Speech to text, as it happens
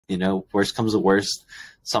You know, worst comes to worst,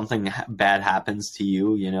 something bad happens to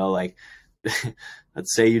you, you know, like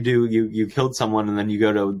let's say you killed someone and then you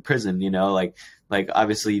go to prison, you know, like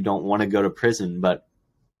obviously you don't want to go to prison, but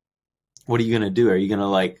what are you going to do? Are you going to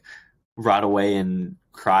like rot away and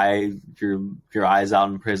cry your eyes out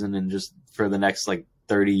in prison and just for the next like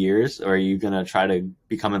 30 years? Or are you going to try to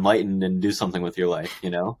become enlightened and do something with your life, you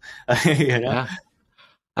know? You know? Yeah.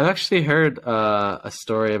 I've actually heard a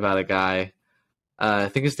story about a guy, I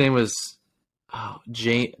think his name was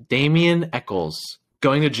Damien Echols.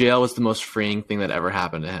 Going to jail was the most freeing thing that ever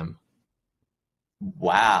happened to him.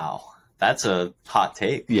 Wow. That's a hot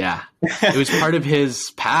take. Yeah. It was part of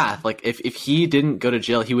his path. Like if he didn't go to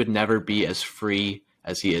jail, he would never be as free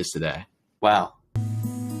as he is today. Wow.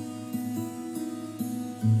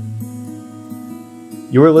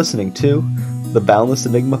 You are listening to the Boundless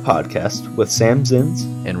Enigma podcast with Sam Zins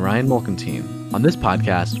and Ryan Mulkentine. On this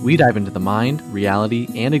podcast, we dive into the mind, reality,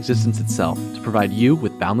 and existence itself to provide you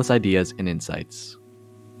with boundless ideas and insights.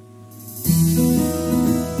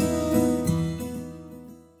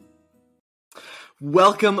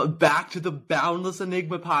 Welcome back to the Boundless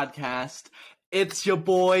Enigma podcast. It's your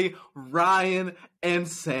boy, Ryan and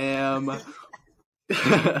Sam.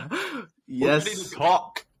 Yes. Ready to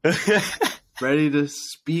talk. Ready to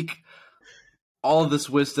speak all of this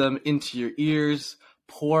wisdom into your ears,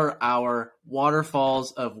 pour our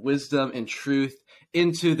waterfalls of wisdom and truth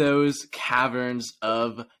into those caverns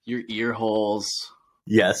of your ear holes.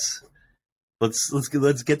 Yes. Let's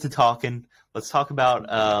get to talking. Let's talk about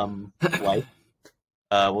life.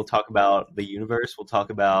 We'll talk about the universe. We'll talk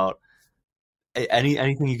about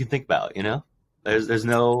anything you can think about, you know? There's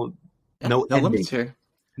no limits here.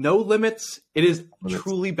 No limits. It is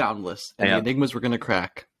truly boundless. And the enigmas we're going to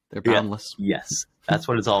crack, they're boundless. Yes. That's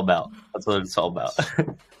what it's all about. That's what it's all about.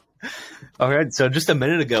 All right. So just a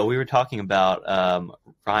minute ago, we were talking about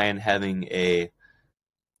Ryan having a,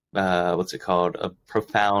 what's it called? A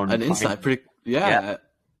profound... An insight. Yeah.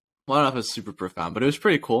 Well, I don't know if it was super profound, but it was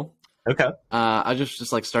pretty cool. Okay. I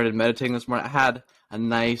just like started meditating this morning. I had a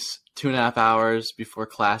nice 2.5 hours before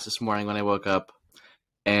class this morning when I woke up,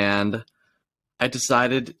 and I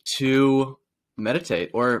decided to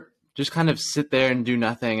meditate or just kind of sit there and do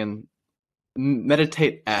nothing and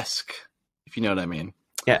meditate-esque, if you know what I mean.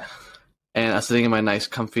 Yeah. And I was sitting in my nice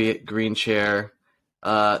comfy green chair,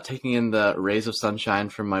 taking in the rays of sunshine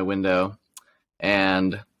from my window,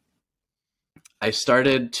 and I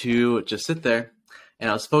started to just sit there. And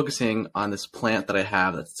I was focusing on this plant that I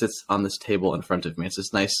have that sits on this table in front of me. It's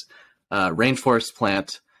this nice rainforest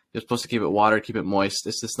plant. You're supposed to keep it watered, keep it moist.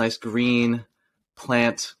 It's this nice green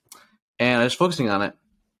plant. And I was focusing on it.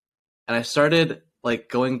 And I started like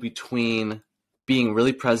going between being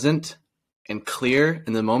really present and clear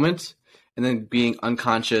in the moment, and then being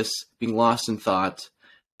unconscious, being lost in thought,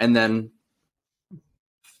 and then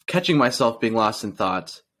catching myself being lost in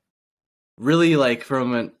thought. Really, like, for a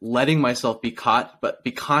moment, letting myself be caught, but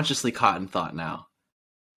be consciously caught in thought now.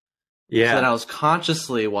 Yeah. So then I was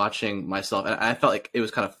consciously watching myself, and I felt like it was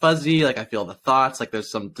kind of fuzzy, like I feel the thoughts, like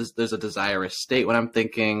there's a desirous state when I'm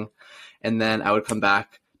thinking, and then I would come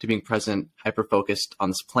back to being present, hyper-focused on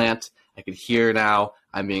this plant. I could hear now,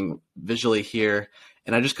 I'm being visually here,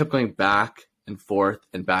 and I just kept going back and forth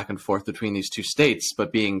between these two states,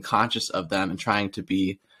 but being conscious of them and trying to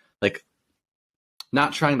be, like,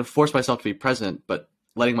 not trying to force myself to be present, but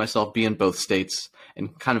letting myself be in both states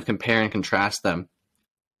and kind of compare and contrast them.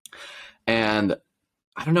 And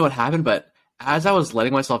I don't know what happened, but as I was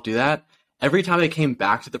letting myself do that, every time I came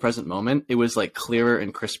back to the present moment, it was like clearer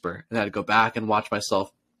and crisper. And I'd go back and watch myself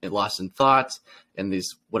lost in thought and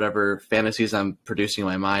these whatever fantasies I'm producing in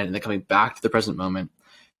my mind, and then coming back to the present moment.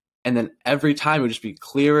 And then every time it would just be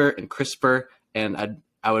clearer and crisper, and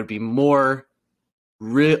I would be more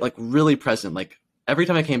really present. Like, every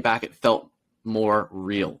time I came back, it felt more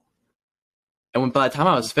real. And by the time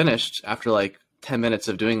I was finished, after like 10 minutes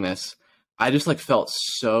of doing this, I just like felt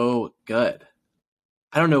so good.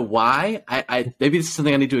 I don't know why. I maybe this is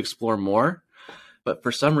something I need to explore more. But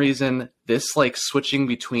for some reason, this like switching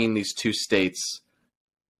between these two states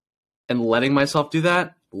and letting myself do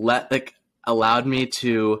that, allowed me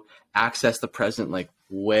to access the present like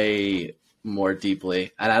way more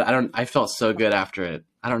deeply. And I felt so good after it.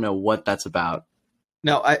 I don't know what that's about.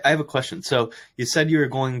 Now, I have a question. So you said you were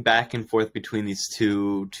going back and forth between these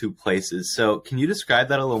two places. So can you describe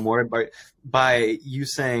that a little more? By you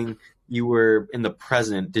saying you were in the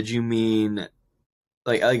present, did you mean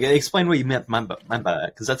like explain what you meant by that?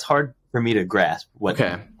 Because that's hard for me to grasp what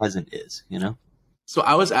present is, you know? So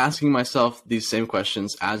I was asking myself these same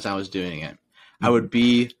questions as I was doing it. I would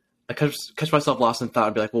be, I catch myself lost in thought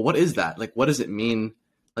and be like, well, what is that? Like, what does it mean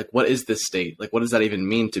Like, what is this state? Like, what does that even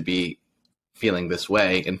mean to be feeling this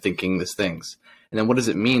way and thinking these things? And then what does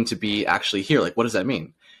it mean to be actually here? Like, what does that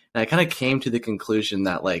mean? And I kind of came to the conclusion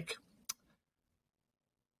that like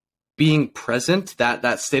being present,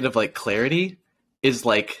 that state of like clarity is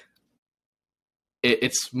like,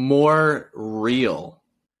 it's more real.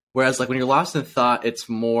 Whereas like when you're lost in thought, it's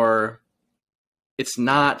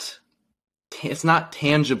not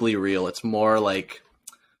tangibly real. It's more like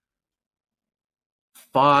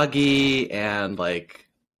foggy and like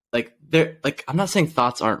I'm not saying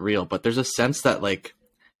thoughts aren't real, but there's a sense that like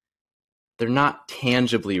they're not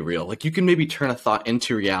tangibly real. Like you can maybe turn a thought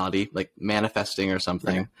into reality, like manifesting or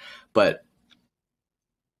something. Right. But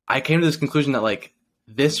I came to this conclusion that like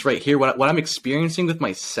this right here, what I'm experiencing with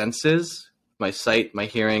my senses, my sight, my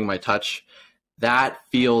hearing, my touch, that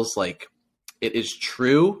feels like it is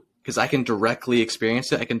true because I can directly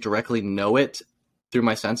experience it. I can directly know it through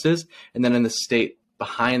my senses. And then in the state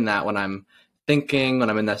behind that, when I'm thinking, when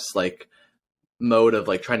I'm in this like mode of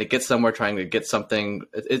like trying to get somewhere, trying to get something,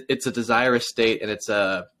 it's a desirous state, and it's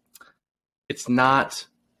not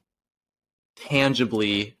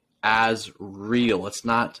tangibly as real. It's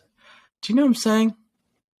not. Do you know what I'm saying?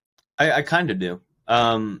 I kind of do.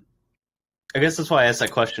 I guess that's why I asked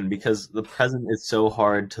that question, because the present is so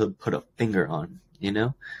hard to put a finger on, you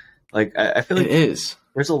know? Like, I feel like it is.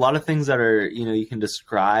 There's a lot of things that are, you can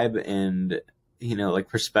describe and, like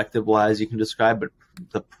perspective wise you can describe, but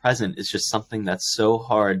the present is just something that's so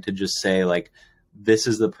hard to just say, like, this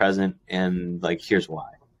is the present and like, here's why.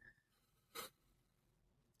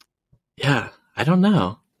 Yeah, I don't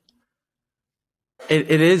know. It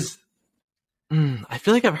is. I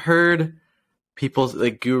feel like I've heard people,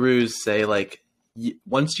 like gurus, say like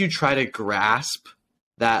once you try to grasp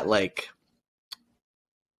that, like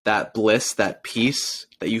that bliss, that peace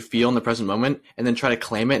that you feel in the present moment, and then try to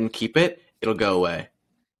claim it and keep it, it'll go away.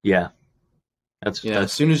 Yeah, that's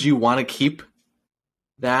as soon as you want to keep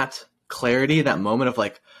that clarity, that moment of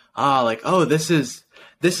like, this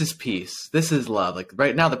is peace, this is love. Like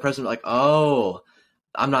right now, the present, like, oh,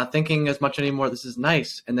 I'm not thinking as much anymore. This is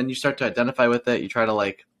nice. And then you start to identify with it. You try to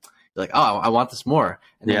like, you're like, oh, I want this more.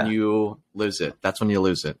 And then you lose it. That's when you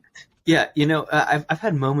lose it. Yeah. I've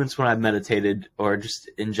had moments when I've meditated, or just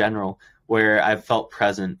in general, where I've felt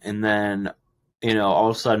present. And then, all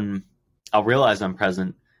of a sudden I'll realize I'm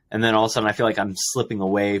present. And then all of a sudden I feel like I'm slipping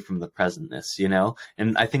away from the presentness,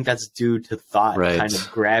 and I think that's due to thought kind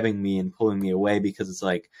of grabbing me and pulling me away, because it's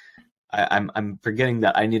like, I'm forgetting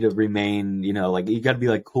that I need to remain, like you got to be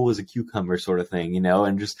like cool as a cucumber sort of thing,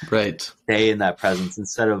 and just stay in that presence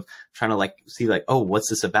instead of trying to like see like, oh, what's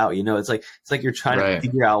this about? It's like you're trying to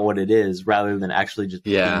figure out what it is rather than actually just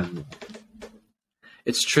being.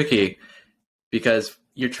 It's tricky because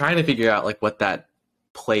you're trying to figure out like what that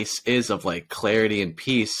place is of like clarity and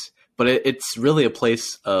peace, but it's really a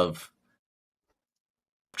place of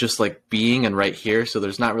just like being and right here. So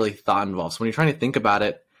there's not really thought involved. So when you're trying to think about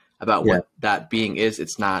it, about what that being is,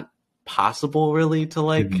 it's not possible really to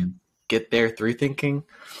like get there through thinking.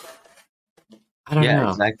 I don't know. Yeah,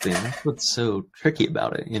 exactly. And that's what's so tricky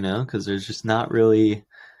about it, because there's just not really,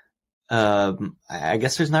 I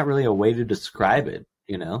guess there's not really a way to describe it,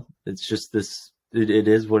 it's just this, it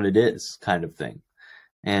is what it is kind of thing.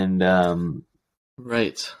 And,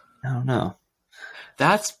 right. I don't know.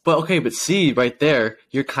 But see right there,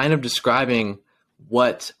 you're kind of describing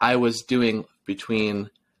what I was doing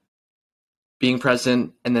between being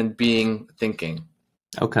present and then being thinking.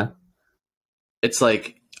 Okay. It's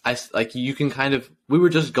like you can kind of, we were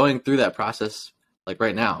just going through that process like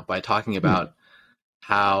right now by talking about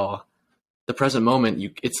how the present moment,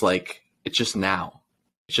 it's like, it's just now,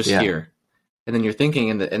 it's just here. And then you're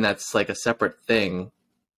thinking, and that's like a separate thing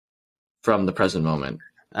from the present moment.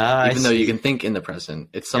 Even though you can think in the present,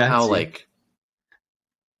 it's somehow like,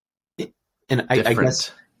 and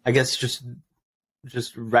I guess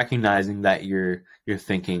just recognizing that you're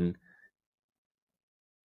thinking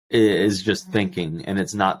is just thinking, and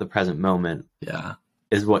it's not the present moment. Yeah,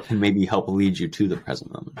 is what can maybe help lead you to the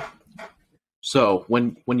present moment. So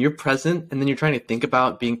when you're present and then you're trying to think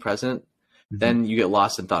about being present, then you get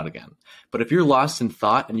lost in thought again. But if you're lost in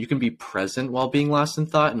thought and you can be present while being lost in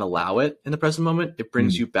thought and allow it in the present moment, it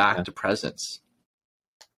brings you back to presence.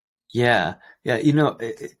 Yeah. Yeah.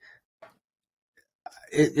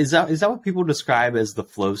 Is that what people describe as the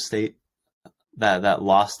flow state? That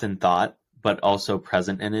lost in thought, but also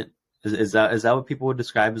present in it? Is that what people would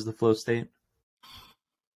describe as the flow state?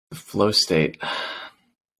 The flow state.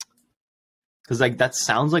 Because like that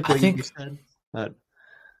sounds like what you said, but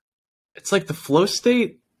it's like the flow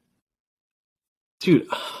state. Dude,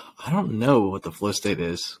 I don't know what the flow state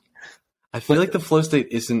is. I feel like the flow state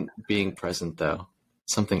isn't being present though.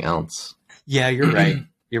 Something else. Yeah, you're right.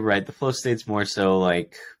 You're right. The flow state's more so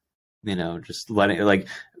like, just letting like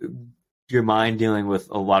your mind dealing with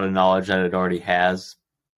a lot of knowledge that it already has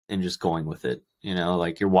and just going with it.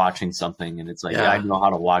 Like you're watching something and it's like, yeah, I know how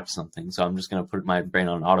to watch something, so I'm just going to put my brain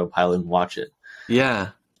on autopilot and watch it. Yeah,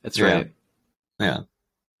 that's right. Yeah.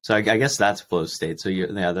 So I guess that's flow state. So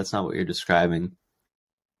that's not what you're describing.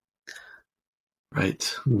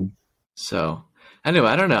 Right. So anyway,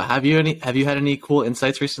 I don't know. Have you had any cool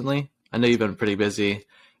insights recently? I know you've been pretty busy.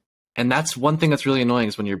 And that's one thing that's really annoying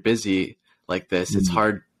is when you're busy like this, it's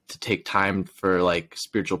hard to take time for like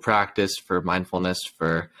spiritual practice, for mindfulness,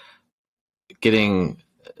 for getting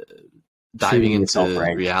diving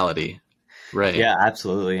into reality. Right. Yeah,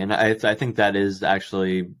 absolutely. And I think that is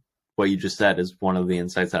actually what you just said is one of the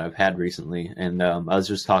insights that I've had recently. And I was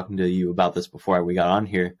just talking to you about this before we got on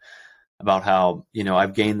here about how,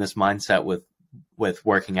 I've gained this mindset with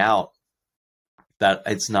working out that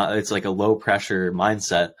it's like a low pressure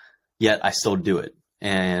mindset, yet I still do it.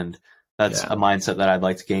 And that's a mindset that I'd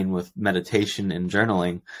like to gain with meditation and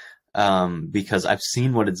journaling, because I've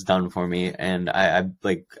seen what it's done for me, and I've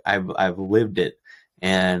lived it,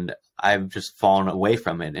 and I've just fallen away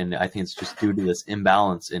from it. And I think it's just due to this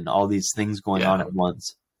imbalance and all these things going on at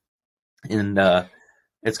once. And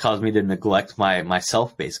it's caused me to neglect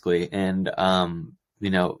myself basically. And,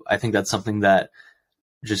 I think that's something that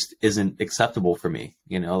just isn't acceptable for me,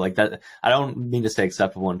 like that. I don't mean to say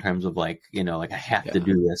acceptable in terms of like, like I have to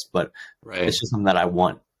do this, but it's just something that I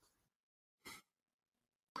want.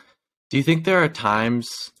 Do you think there are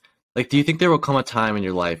times, do you think there will come a time in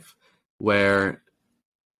your life where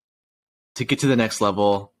to get to the next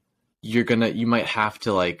level, you might have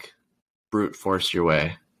to like brute force your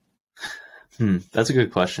way? That's a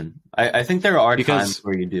good question. I think there are times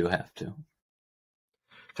where you do have to.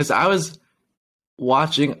 Because I was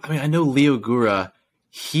watching, I know Leo Gura,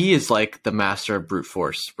 he is like the master of brute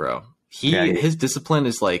force, bro. His discipline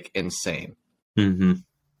is like insane. Mm-hmm.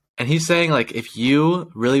 And he's saying like, if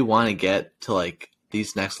you really want to get to like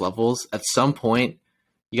these next levels, at some point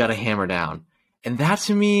you got to hammer down. And that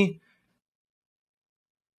to me,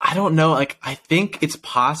 I don't know. Like, I think it's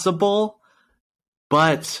possible,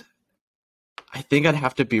 but I think I'd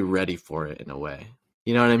have to be ready for it in a way.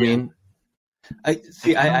 You know what I mean? I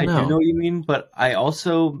do know what you mean, but I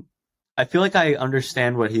feel like I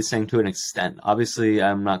understand what he's saying to an extent. Obviously,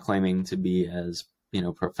 I'm not claiming to be as,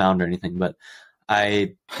 profound or anything, but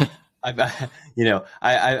I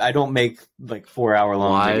don't make like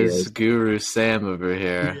 4-hour-long wise videos. Guru Sam over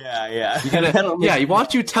here. Yeah. Why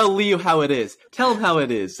don't you tell Leo how it is? Tell him how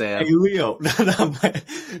it is, Sam. Hey, Leo.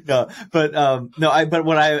 But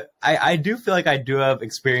what I do feel like I do have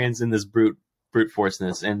experience in this brute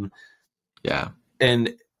forceness, and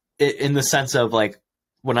in the sense of like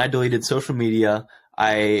when I deleted social media,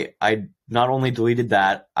 I not only deleted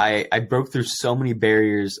that, I broke through so many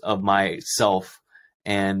barriers of myself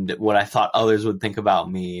and what I thought others would think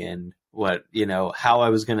about me, and what, how I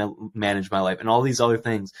was going to manage my life and all these other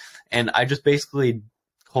things. And I just basically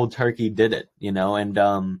cold turkey did it,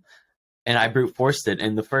 and I brute forced it.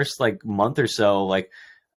 In the first like month or so, like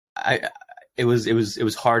it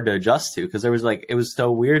was hard to adjust to, because it was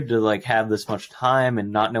so weird to like have this much time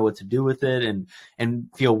and not know what to do with it, and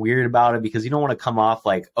feel weird about it, because you don't want to come off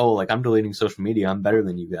like, oh, like I'm deleting social media, I'm better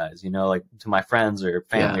than you guys, like to my friends or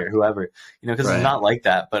family or whoever, because it's not like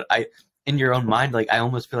that. But in your own mind, like I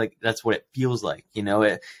almost feel like that's what it feels like,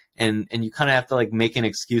 and you kind of have to like make an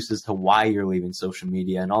excuse as to why you're leaving social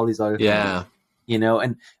media and all these other things.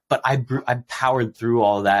 But I powered through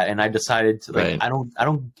all that, and I decided to like, I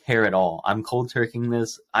don't care at all. I'm cold turkeying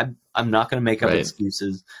this. I'm not going to make up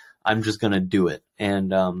excuses. I'm just going to do it.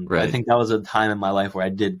 And I think that was a time in my life where I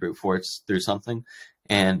did brute force through something,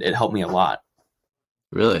 and it helped me a lot.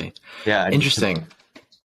 Really? Yeah. Interesting.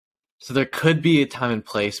 So there could be a time and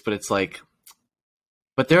place, but it's like,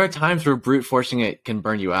 but there are times where brute forcing it can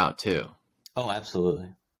burn you out too. Oh, absolutely.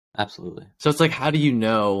 Absolutely. So it's like, how do you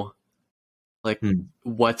know like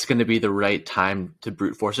what's going to be the right time to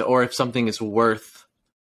brute force it, or if something is worth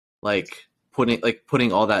like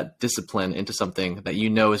putting all that discipline into something that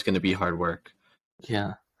is going to be hard work?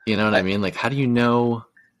 Yeah. You know what I mean? Like, how do you know?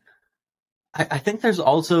 I think there's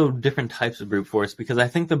also different types of brute force, because I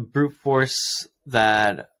think the brute force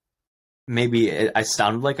that maybe I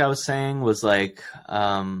sounded like I was saying was like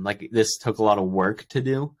this took a lot of work to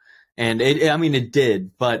do. And it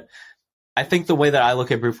did, but I think the way that I look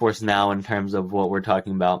at brute force now in terms of what we're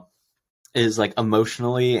talking about is like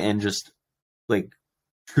emotionally and just like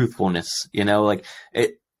truthfulness, like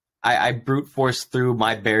I brute force through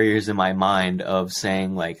my barriers in my mind of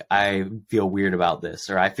saying like, I feel weird about this,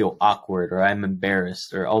 or I feel awkward, or I'm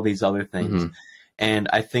embarrassed, or all these other things. Mm-hmm. And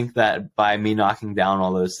I think that by me knocking down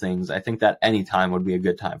all those things, I think that any time would be a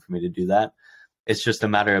good time for me to do that. It's just a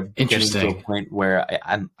matter of getting to a point where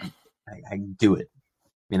I do it.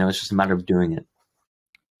 You know, it's just a matter of doing it.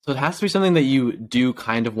 So it has to be something that you do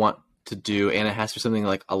kind of want to do, and it has to be something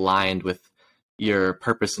like aligned with your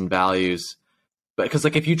purpose and values. But because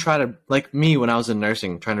like if you try to, like me when I was in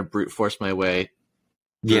nursing, trying to brute force my way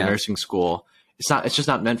through nursing school, it's just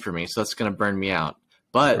not meant for me. So that's going to burn me out.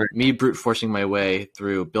 But me brute forcing my way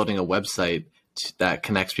through building a website that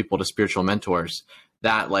connects people to spiritual mentors,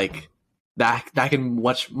 that can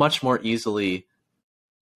much more easily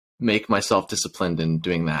make myself disciplined in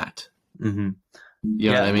doing that. Mm-hmm.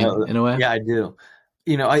 You know what I mean? In a way? Yeah, I do.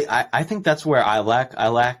 You know, I think that's where I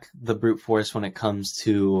lack the brute force when it comes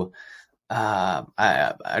to, I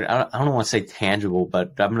don't want to say tangible,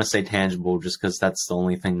 but I'm going to say tangible just because that's the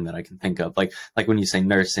only thing that I can think of. Like when you say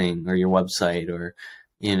nursing or your website or,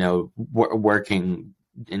 you know, working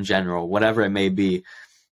in general, whatever it may be.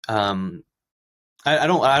 I'm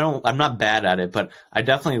not bad at it, but I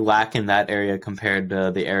definitely lack in that area compared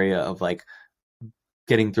to the area of like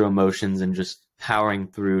getting through emotions and just powering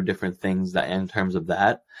through different things that in terms of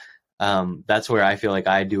that. That's where I feel like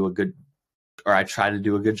I try to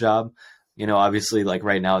do a good job. You know, obviously like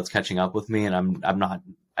right now it's catching up with me and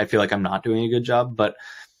I feel like I'm not doing a good job, but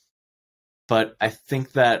I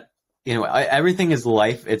think that, you know, everything is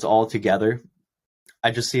life. It's all together. I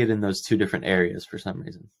just see it in those two different areas for some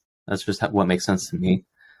reason. That's just what makes sense to me.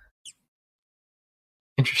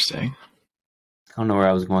 Interesting. I don't know where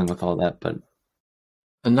I was going with all that, but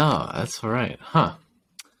no, that's all right. Huh.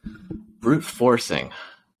 Brute forcing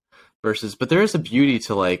versus, but there is a beauty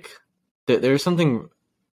to like, there's something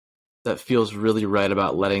that feels really right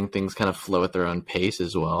about letting things kind of flow at their own pace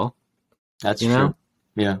as well. That's true. Know?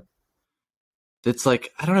 Yeah. It's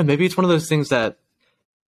like, I don't know, maybe it's one of those things that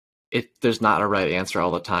there's not a right answer all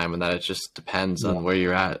the time and that it just depends on where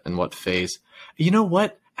you're at and what phase. You know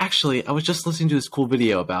what? Actually, I was just listening to this cool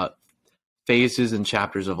video about phases and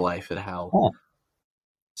chapters of life and how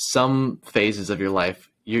some phases of your life,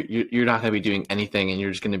 you're not going to be doing anything and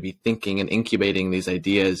you're just going to be thinking and incubating these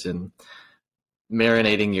ideas and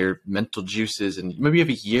marinating your mental juices. And maybe you have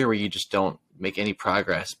a year where you just don't make any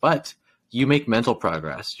progress, but you make mental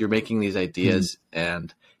progress. You're making these ideas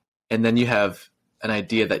and then you have an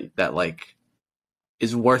idea that like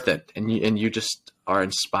is worth it. And you just are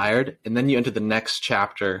inspired. And then you enter the next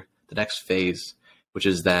chapter, the next phase, which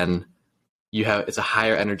is then it's a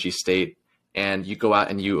higher energy state. And you go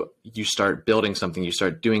out and you start building something, you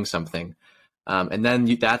start doing something. And then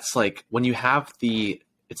that's like when you have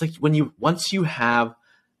it's like once you have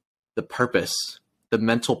the purpose, the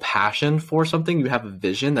mental passion for something, you have a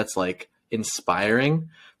vision that's like inspiring,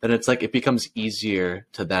 then it's like, it becomes easier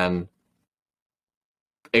to then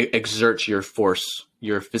exert your force,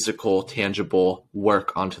 your physical, tangible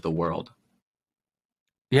work onto the world.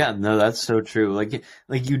 Yeah, no, that's so true. Like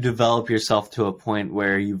you develop yourself to a point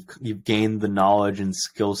where you've gained the knowledge and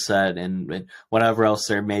skill set and whatever else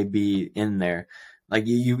there may be in there. Like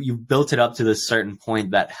you've built it up to this certain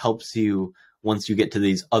point that helps you once you get to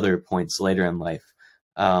these other points later in life.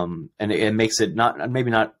 And it makes it maybe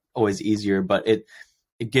not always easier, but it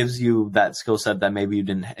gives you that skill set that maybe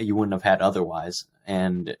you wouldn't have had otherwise.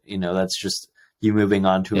 And, you know, that's just you moving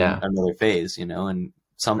on to another phase, you know, and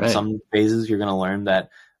some phases you're going to learn that,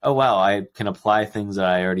 oh, wow, I can apply things that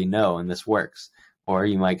I already know and this works. Or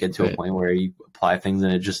you might get to a point where you apply things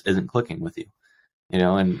and it just isn't clicking with you, you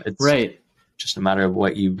know, and it's just a matter of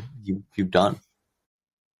what you've done.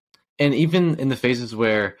 And even in the phases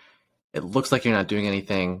where it looks like you're not doing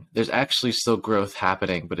anything, there's actually still growth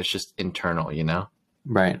happening, but it's just internal, you know?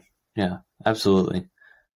 Right. Yeah, absolutely.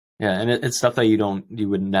 Yeah. And it's stuff that you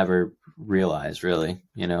would never realize really,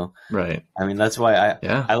 you know? Right. I mean, that's why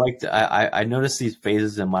I noticed these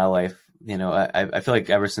phases in my life, you know, I feel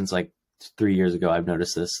like ever since like 3 years ago, I've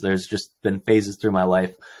noticed this. There's just been phases through my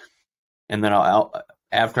life. And then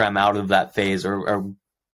after I'm out of that phase or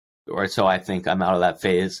so I think I'm out of that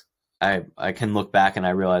phase, I can look back and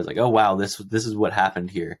I realize like, oh, wow, this is what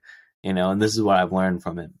happened here, you know, and this is what I've learned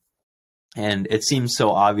from it. And it seems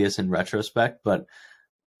so obvious in retrospect, but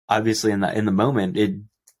obviously in the moment, it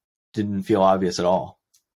didn't feel obvious at all.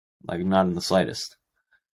 Like not in the slightest,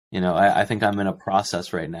 you know, I think I'm in a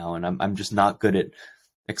process right now and I'm just not good at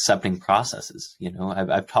accepting processes. You know,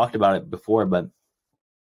 I've talked about it before, but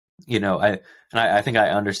you know, I think I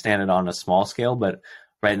understand it on a small scale, but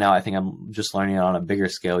right now I think I'm just learning it on a bigger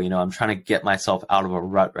scale. You know, I'm trying to get myself out of a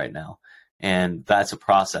rut right now. And that's a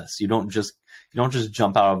process. You don't just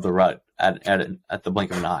jump out of the rut at the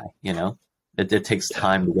blink of an eye, you know? It takes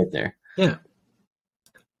time to get there. Yeah,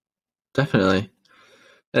 definitely.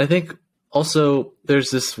 And I think also there's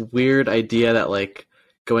this weird idea that like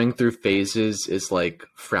going through phases is like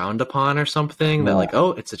frowned upon or something. That like,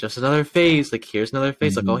 oh, it's just another phase. Like here's another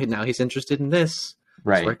phase. Like, oh, now he's interested in this.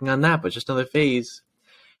 Right. He's working on that, but just another phase.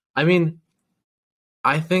 I mean,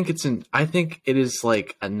 I think it is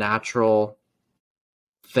like a natural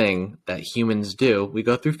thing that humans do. We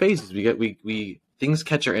go through phases. We things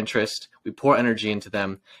catch our interest. We pour energy into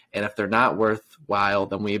them, and if they're not worthwhile,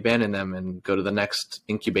 then we abandon them and go to the next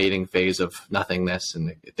incubating phase of nothingness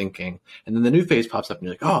and thinking. And then the new phase pops up, and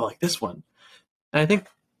you're like, oh, like this one. And I think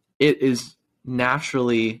it is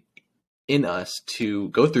naturally in us to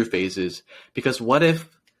go through phases, because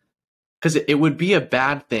because it would be a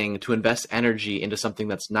bad thing to invest energy into something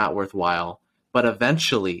that's not worthwhile, but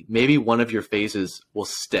eventually maybe one of your phases will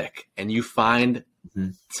stick and you find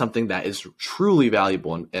something that is truly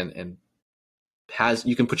valuable and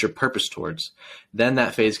you can put your purpose towards. Then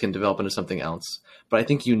that phase can develop into something else. But I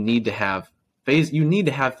think you need to have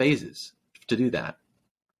phases to do that.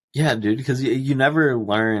 Yeah, dude, because you never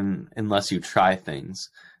learn unless you try things.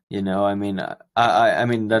 You know, I mean, I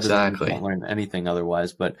mean that doesn't mean you don't learn anything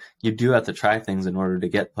otherwise, but you do have to try things in order to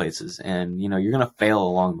get places. And, you know, you're going to fail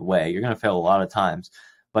along the way. You're going to fail a lot of times,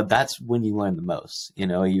 but that's when you learn the most, you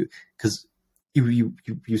know, because you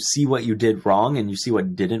see what you did wrong and you see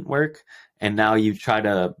what didn't work. And now you try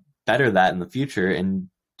to better that in the future and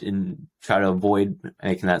try to avoid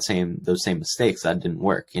making those same mistakes that didn't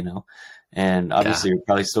work, you know. And obviously you're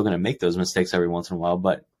probably still going to make those mistakes every once in a while,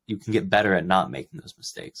 but you can get better at not making those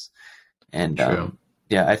mistakes. And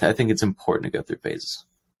I think it's important to go through phases.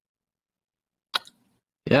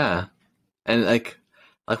 Yeah. And like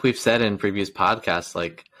we've said in previous podcasts,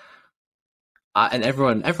 like, and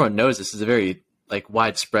everyone knows this is a very like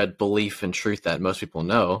widespread belief and truth that most people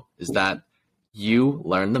know, is that you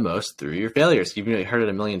learn the most through your failures. You've heard it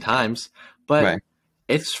a million times, but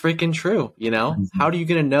it's freaking true. You know, how are you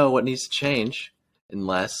going to know what needs to change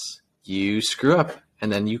unless you screw up?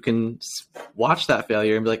 And then you can watch that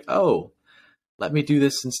failure and be like, oh, let me do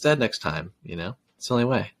this instead next time. You know, it's the only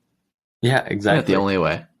way. Yeah, exactly. Not the only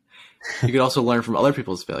way. You could also learn from other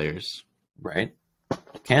people's failures. Right.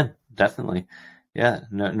 Can, definitely. Yeah,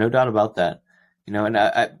 no doubt about that. You know,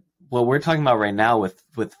 and what we're talking about right now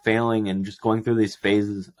with failing and just going through these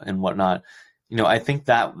phases and whatnot, you know, I think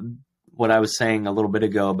that what I was saying a little bit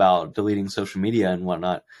ago about deleting social media and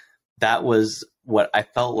whatnot, that was what I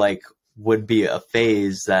felt like would be a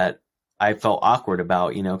phase that I felt awkward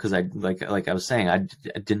about, you know, because I like I was saying, I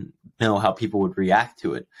didn't know how people would react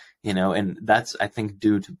to it, you know, and that's, I think,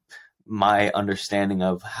 due to my understanding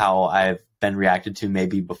of how I've been reacted to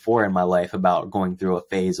maybe before in my life about going through a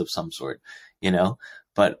phase of some sort, you know,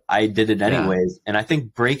 but I did it anyways. Yeah. And I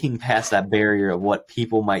think breaking past that barrier of what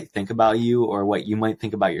people might think about you or what you might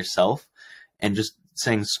think about yourself and just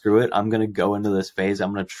saying, screw it, I'm going to go into this phase.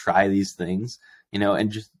 I'm going to try these things, you know,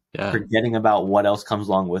 and just forgetting about what else comes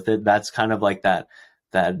along with it. That's kind of like that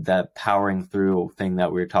powering through thing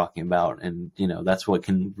that we were talking about. And, you know, that's what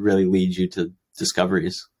can really lead you to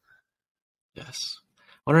discoveries. Yes.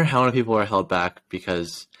 I wonder how many people are held back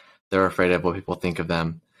because they're afraid of what people think of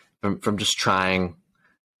them from just trying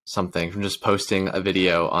something, from just posting a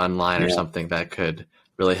video online or something that could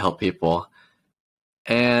really help people.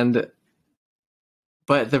 But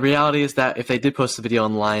the reality is that if they did post the video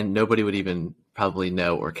online, nobody would even probably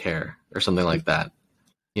know or care or something like that.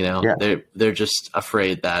 You know, they're just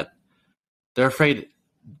afraid that this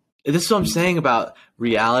is what I'm saying about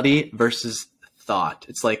reality versus thought.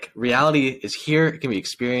 It's like reality is here, it can be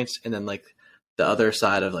experienced, and then like the other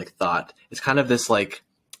side of like thought, it's kind of this like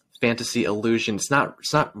fantasy illusion. It's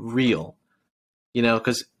not real, you know,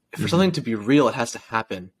 because for something to be real, it has to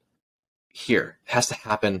happen here. It has to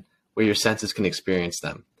happen where your senses can experience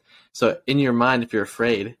them. So in your mind, if you're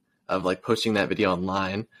afraid of like posting that video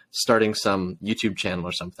online, starting some YouTube channel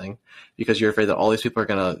or something, because you're afraid that all these people are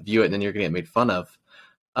going to view it and then you're going to get made fun of.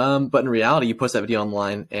 But in reality, you post that video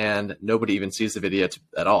online and nobody even sees the video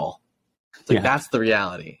at all. It's like, that's the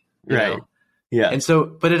reality. Right. Know? Yeah. And so,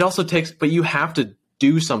 but it also takes, but you have to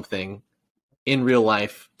do something in real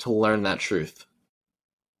life to learn that truth.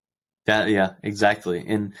 Yeah, exactly.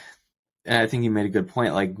 And I think you made a good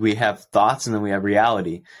point. Like, we have thoughts and then we have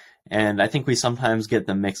reality. And I think we sometimes get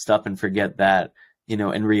them mixed up and forget that, you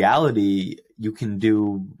know, in reality, you can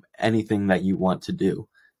do anything that you want to do,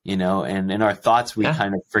 you know, and in our thoughts, we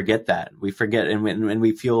kind of forget that. We forget, and when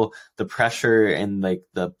we feel the pressure and like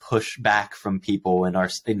the push back from people and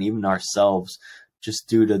even ourselves just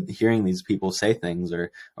due to hearing these people say things,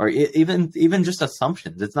 or even just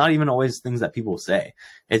assumptions. It's not even always things that people say.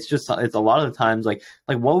 It's a lot of the times like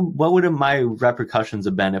what would my repercussions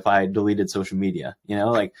have been if I deleted social media? You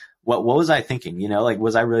know, like what was I thinking? You know, like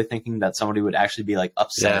was I really thinking that somebody would actually be like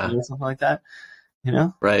upset at me or something like that? You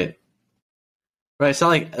know, right. It's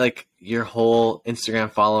not like your whole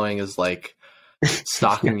Instagram following is like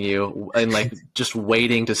stalking you and like just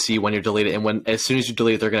waiting to see when you're deleted, and as soon as you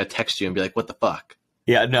delete it, they're gonna text you and be like, "What the fuck?"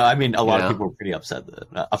 Yeah, no, I mean a lot of people were pretty upset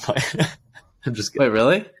that I'm just kidding. Wait,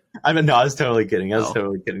 really? I mean, no, I was totally kidding.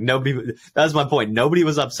 Totally kidding. Nobody. That's my point. Nobody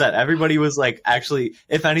was upset. Everybody was like, actually,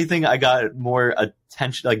 if anything, I got more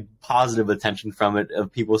attention, like positive attention from it,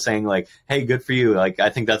 of people saying like, "Hey, good for you. Like, I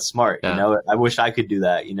think that's smart. You know, I wish I could do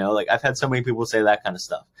that. You know, like I've had so many people say that kind of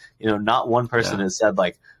stuff. You know, not one person has said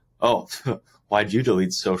like, "Oh, why'd you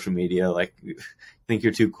delete social media? Like, think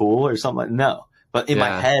you're too cool or something?" Like, no. But in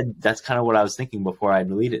my head, that's kind of what I was thinking before I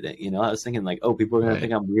deleted it. You know, I was thinking like, oh, people are going to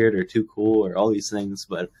think I'm weird or too cool or all these things.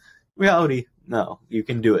 But in reality, no, you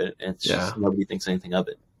can do it. It's just nobody thinks anything of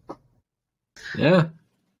it. Yeah.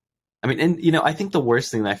 I mean, and, you know, I think the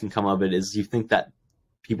worst thing that can come of it is you think that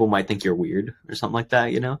people might think you're weird or something like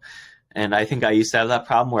that, you know? And I think I used to have that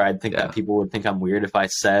problem where I'd think that people would think I'm weird if I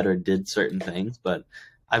said or did certain things. But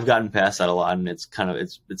I've gotten past that a lot, and it's kind of,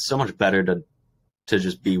 it's so much better to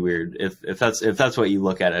just be weird if that's what you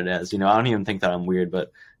look at it as. You know, I don't even think that I'm weird, but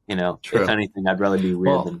you know, if anything, I'd rather be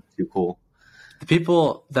weird than too cool. The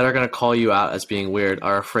people that are going to call you out as being weird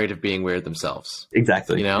are afraid of being weird themselves.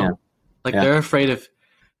 Exactly. You know, they're afraid of.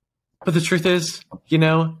 But the truth is, you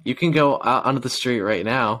know, you can go out onto the street right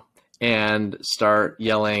now and start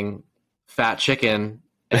yelling "fat chicken"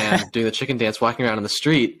 and doing the chicken dance, walking around in the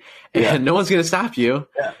street, and no one's going to stop you,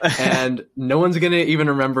 and no one's going to even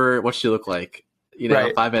remember what you look like. You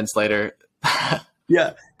know, 5 minutes later,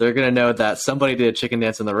 they're going to know that somebody did a chicken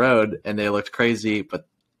dance on the road and they looked crazy, but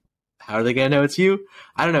how are they going to know it's you?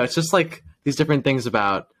 I don't know. It's just like these different things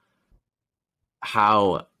about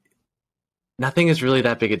how nothing is really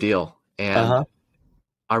that big a deal. And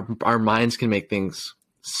our minds can make things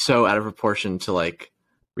so out of proportion to like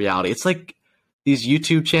reality. It's like these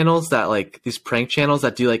YouTube channels that like these prank channels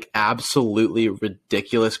that do like absolutely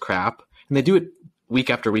ridiculous crap, and they do it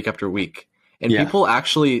week after week after week. And people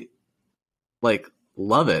actually like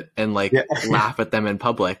love it and like laugh at them in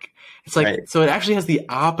public. It's like, so it actually has the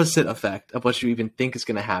opposite effect of what you even think is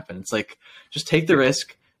going to happen. It's like, just take the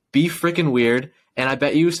risk, be freaking weird. And I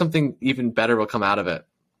bet you something even better will come out of it.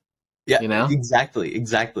 Yeah, you know?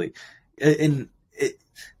 Exactly. And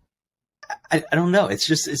I don't know. It's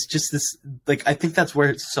just this, like, I think that's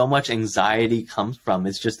where so much anxiety comes from.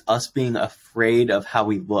 It's just us being afraid of how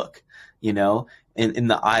we look, you know, in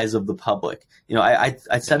the eyes of the public. You know, I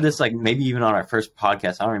said this like maybe even on our first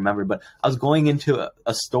podcast, I don't remember, but I was going into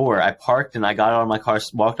a store. I parked and I got out of my car,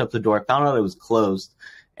 walked up the door, found out it was closed,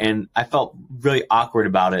 and I felt really awkward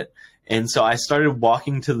about it. And so I started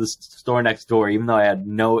walking to the store next door, even though I had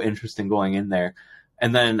no interest in going in there.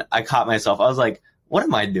 And then I caught myself. I was like, what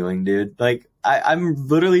am I doing, dude? Like, I'm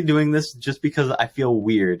literally doing this just because I feel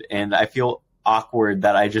weird and I feel awkward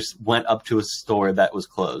that I just went up to a store that was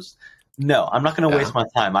closed. No, I'm not going to waste my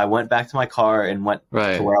time. I went back to my car and went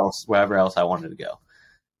to wherever else I wanted to go.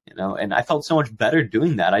 You know, and I felt so much better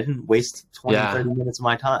doing that. I didn't waste 20, 30 minutes of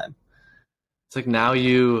my time. It's like now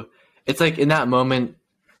it's like in that moment,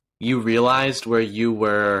 you realized where you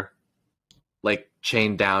were like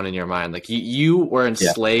chained down in your mind. Like you were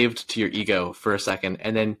enslaved to your ego for a second.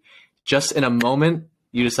 And then just in a moment,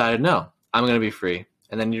 you decided, no, I'm going to be free.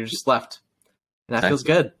 And then you just left. And that feels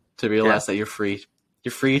good to realize that you're free.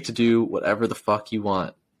 You're free to do whatever the fuck you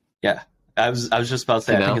want. Yeah. I was just about to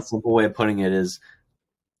say, I think a simple way of putting it is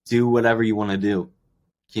do whatever you want to do.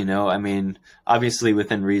 You know, I mean, obviously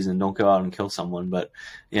within reason, don't go out and kill someone, but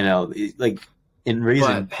you know, like in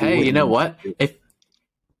reason. But hey, you know what? If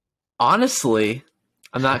honestly,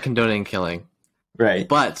 I'm not condoning killing. Right.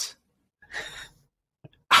 But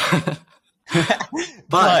I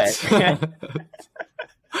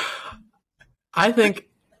think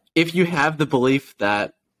if you have the belief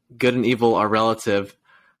that good and evil are relative,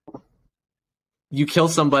 you kill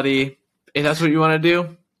somebody, if that's what you want to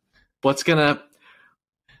do, what's gonna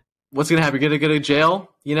happen? You're gonna go to jail,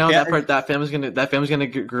 you know. That family's gonna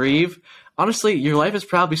grieve. Honestly, your life is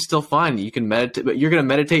probably still fine. You can meditate, but you're gonna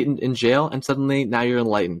meditate in jail, and suddenly now you're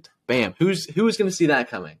enlightened. Bam! Who is gonna see that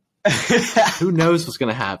coming? Who knows what's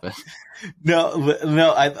gonna happen? No.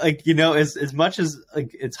 I like, you know, as much as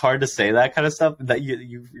like it's hard to say that kind of stuff, that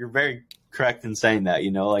you're very correct in saying that.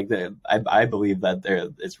 You know, like I believe that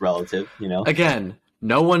it's relative. You know, again,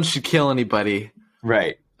 no one should kill anybody.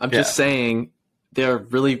 Right. I'm just saying, they're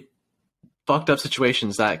really fucked up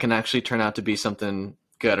situations that can actually turn out to be something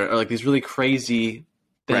good, or like these really crazy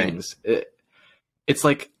things. Right. It's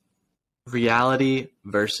like reality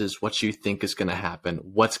versus what you think is going to happen.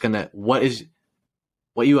 What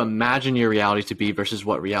you imagine your reality to be versus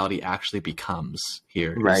what reality actually becomes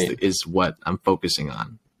here is what I'm focusing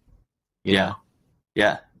on. You know?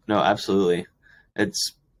 Yeah. No, absolutely.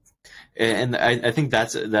 And I think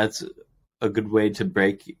that's a good way to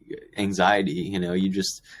break anxiety. You know, you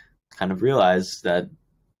just kind of realize that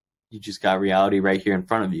you just got reality right here in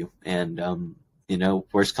front of you. And, you know,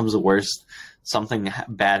 worst comes to worst, something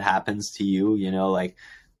bad happens to you, you know, like,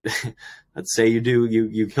 let's say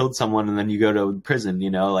you killed someone and then you go to prison, you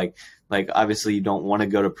know, like obviously you don't want to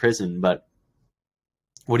go to prison, but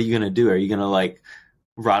what are you going to do? Are you going to like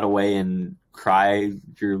rot away and cry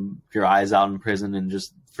your eyes out in prison and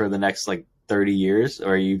just for the next like 30 years?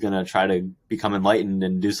 Or are you going to try to become enlightened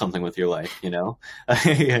and do something with your life, you know?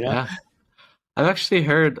 You know? Yeah. I've actually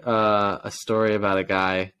heard a story about a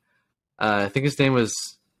guy, I think his name was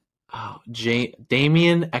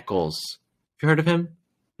Damien Echols. Have you heard of him?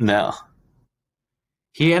 No.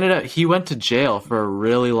 He went to jail for a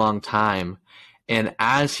really long time, and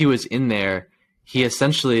as he was in there, he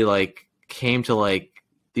essentially like came to like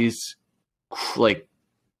these like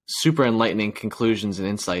super enlightening conclusions and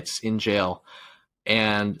insights in jail,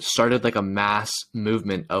 and started like a mass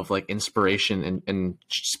movement of like inspiration and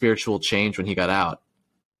spiritual change when he got out.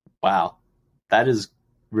 Wow. That is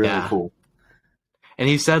really cool. And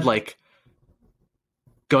he said like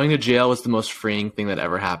going to jail was the most freeing thing that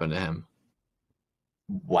ever happened to him.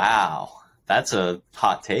 Wow. That's a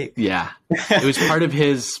hot take. Yeah. It was part of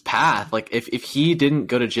his path. Like if he didn't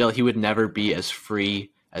go to jail, he would never be as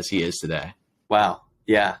free as he is today. Wow.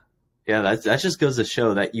 Yeah. Yeah. That just goes to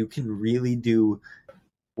show that you can really do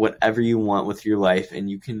whatever you want with your life, and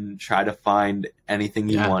you can try to find anything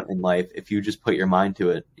you want in life if you just put your mind to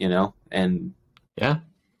it, you know, and you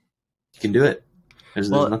can do it.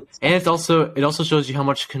 And it also shows you how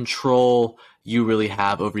much control you really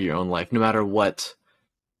have over your own life, no matter what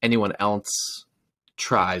anyone else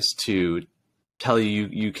tries to tell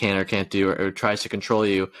you can or can't do, or tries to control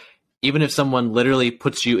you. Even if someone literally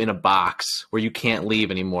puts you in a box where you can't leave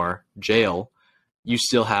anymore, jail, you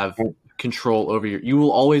still have control over you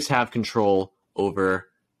will always have control over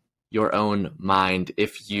your own mind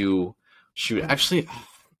if you actually,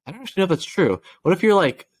 I don't actually know if that's true. What if you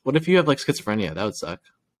have like schizophrenia? That would suck.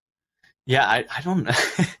 Yeah, I don't know.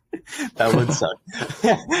 That would suck.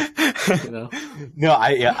 You know? No,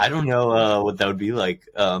 I don't know what that would be like,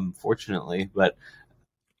 fortunately, but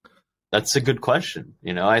that's a good question.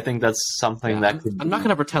 You know, I think that's something that could I'm not going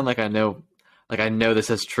to pretend like I know this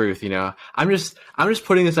as truth, you know. I'm just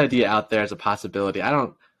putting this idea out there as a possibility. I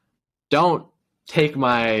don't take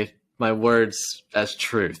my words as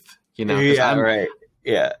truth, you know. Yeah, right.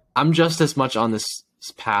 Yeah. I'm just as much on this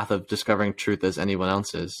path of discovering truth as anyone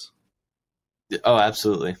else is. Oh,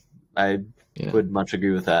 absolutely. I would much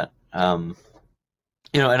agree with that. You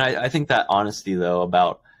know, and I think that honesty though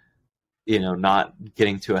about, you know, not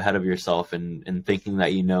getting too ahead of yourself and thinking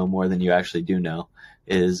that you know more than you actually do know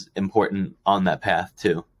is important on that path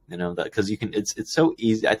too. You know, that because you can, it's so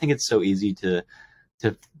easy. I think it's so easy to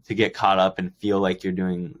get caught up and feel like you're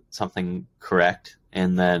doing something correct,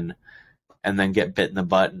 and then get bit in the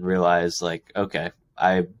butt and realize like, okay,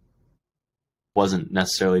 I wasn't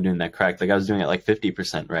necessarily doing that correct. Like I was doing it like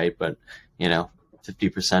 50% right, but you know,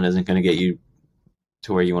 50% isn't going to get you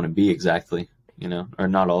to where you want to be exactly, you know, or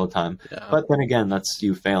not all the time. Yeah. But then again, that's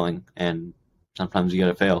you failing, and sometimes you got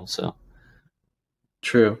to fail. So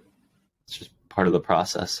true. It's just part of the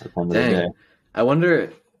process at the end of the day. I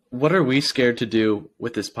wonder, what are we scared to do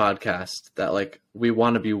with this podcast that like we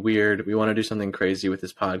want to be weird, we want to do something crazy with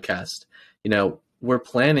this podcast? You know,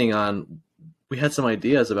 we had some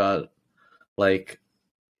ideas about like,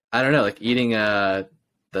 I don't know, like eating the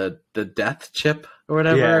death chip or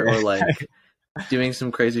whatever, or like doing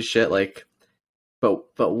some crazy shit. Like, but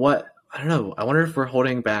what, I don't know. I wonder if we're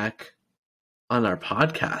holding back on our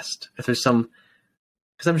podcast. If there's some,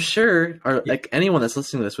 because I'm sure, or like anyone that's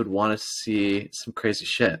listening to this would want to see some crazy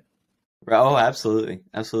shit. Oh, absolutely,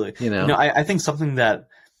 absolutely. You know, I think something that,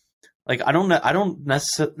 like, I don't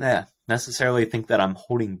necessarily think that I'm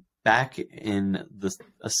holding back in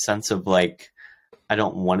a sense of like I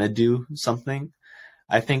don't want to do something.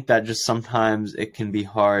 I think that just sometimes it can be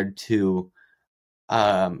hard to,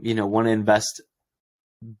 you know, want to invest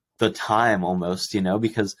the time almost, you know,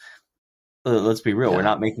 because let's be real, we're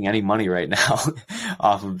not making any money right now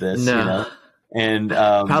off of this, you know, and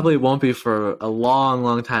probably won't be for a long,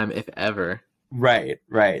 long time, if ever. Right.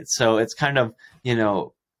 So it's kind of, you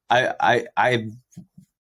know, I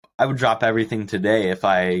would drop everything today if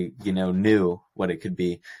I, knew what it could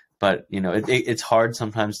be. But, it's hard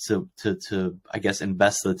sometimes to, I guess,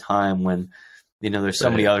 invest the time when, there's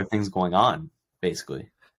so many other things going on, basically.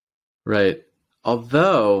 Right.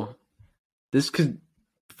 Although this could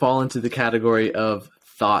fall into the category of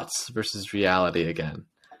thoughts versus reality again,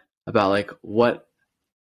 about like, what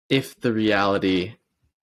if the reality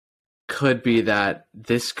could be that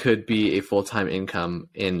this could be a full-time income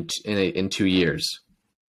in 2 years.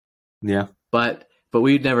 Yeah. But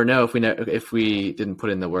we'd never know if we didn't put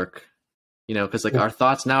in the work, because like our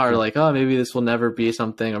thoughts now are like, oh, maybe this will never be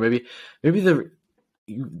something, or maybe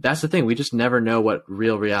that's the thing. We just never know what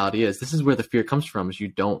real reality is. This is where the fear comes from, is you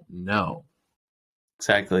don't know.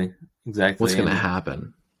 Exactly. What's going to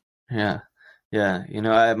happen. Yeah. Yeah.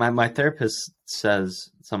 My therapist says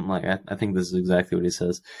something like, I think this is exactly what he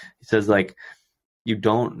says. He says like, you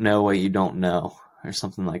don't know what you don't know, or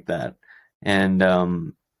something like that. And,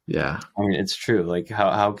 yeah, I mean, it's true. Like,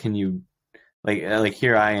 how can you, like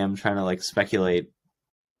here I am trying to like speculate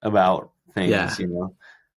about things,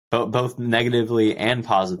 both negatively and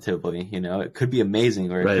positively. It could be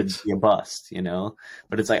amazing, or it could be a bust,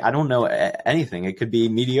 but it's like, I don't know anything. It could be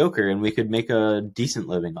mediocre and we could make a decent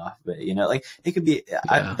living off of it. Like it could be,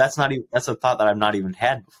 that's a thought that I've not even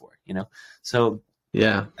had before, So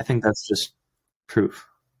yeah, I think that's just proof.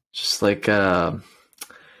 Just like,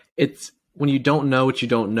 it's when you don't know what you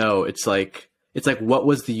don't know, it's like, what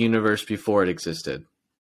was the universe before it existed?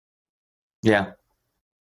 Yeah.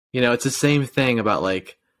 It's the same thing about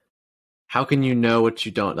like, how can you know what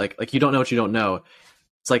you don't like you don't know what you don't know.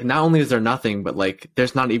 It's like, not only is there nothing, but like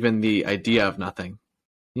there's not even the idea of nothing.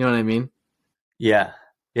 You know what I mean? Yeah.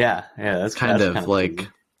 Yeah. Yeah. That's kind of like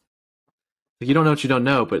you don't know what you don't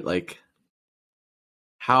know, but like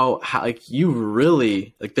how like you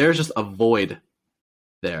really like, there's just a void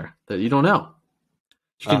there that you don't know.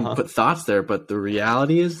 You can put thoughts there, but the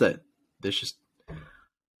reality is that there's just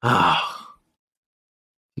you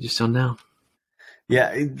just don't know.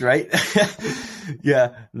 Yeah, right.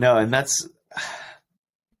 Yeah, no, and that's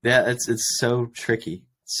it's so tricky,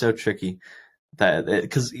 that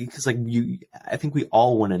because like I think we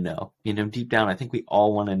all want to know, deep down, I think we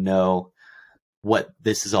all want to know what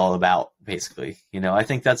this is all about, basically. I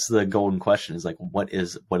think that's the golden question, is like, what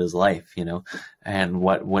is life, and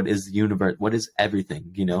what is the universe, what is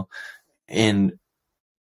everything, and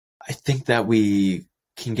I think that we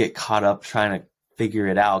can get caught up trying to figure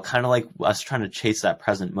it out, kind of like us trying to chase that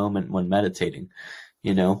present moment when meditating.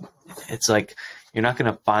 It's like, you're not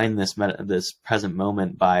going to find this present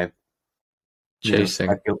moment by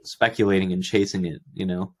chasing, speculating and chasing it.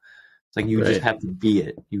 It's like, you just have to be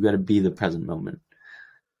it. You got to be the present moment.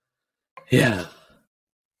 Yeah.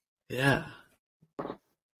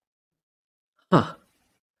 Huh.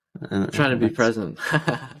 I'm trying to be present.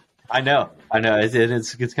 I know.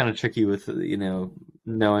 It's kind of tricky with,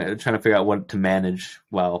 trying to figure out what to manage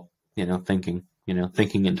while, thinking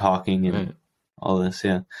and talking and all this.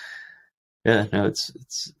 Yeah. Yeah. No,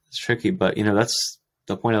 it's tricky, but that's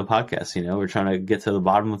the point of the podcast. We're trying to get to the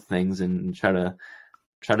bottom of things and try to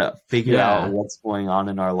figure out what's going on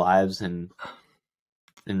in our lives and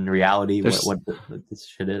in reality, what this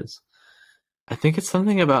shit is. I think it's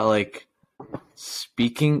something about like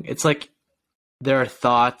speaking. It's like, there are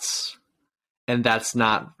thoughts, and that's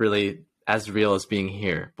not really as real as being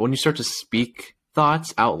here. But when you start to speak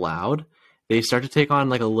thoughts out loud, they start to take on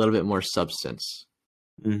like a little bit more substance.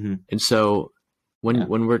 Mm-hmm. And so when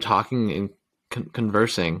we're talking and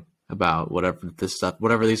conversing about whatever this stuff,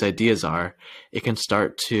 whatever these ideas are, it can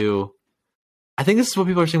start to, I think this is what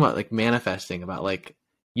people are saying about like manifesting, about like,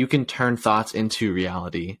 you can turn thoughts into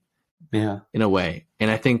reality in a way. And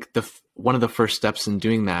I think one of the first steps in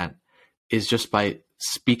doing that is just by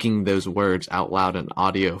speaking those words out loud in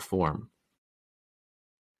audio form.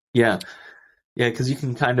 Yeah. Yeah, because you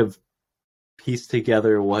can kind of piece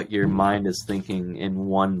together what your mind is thinking in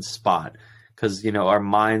one spot. Because, our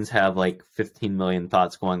minds have like 15 million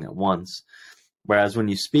thoughts going at once. Whereas when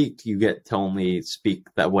you speak, you get to only speak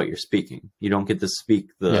what you're speaking. You don't get to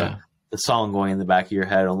speak the song going in the back of your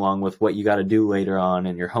head, along with what you got to do later on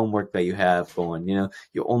and your homework that you have going. You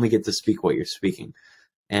only get to speak what you're speaking.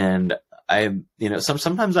 And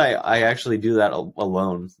sometimes I actually do that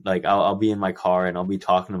alone. Like I'll be in my car and I'll be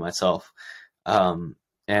talking to myself. And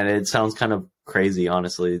it sounds kind of crazy,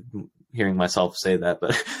 honestly, hearing myself say that,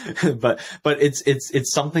 but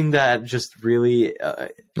it's something that just really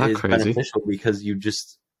is crazy. Beneficial, because you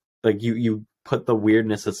just like, you put the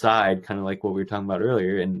weirdness aside, kind of like what we were talking about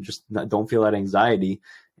earlier, and just don't feel that anxiety.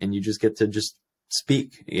 And you just get to just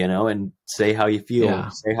speak, and say how you feel, Yeah.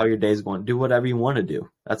 say how your day's going, do whatever you want to do.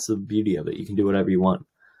 That's the beauty of it. You can do whatever you want.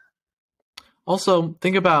 Also,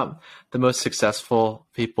 think about the most successful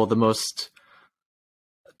people, the most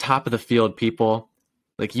top of the field people.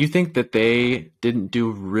 Like, you think that they didn't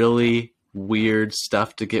do really weird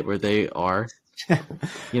stuff to get where they are?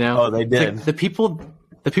 Oh, they did. Like the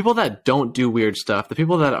people that don't do weird stuff, the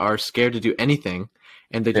people that are scared to do anything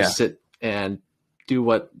and they just sit and do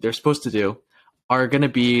what they're supposed to do, are going to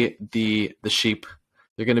be the sheep.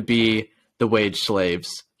 They're going to be the wage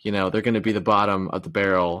slaves. They're going to be the bottom of the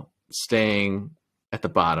barrel, staying at the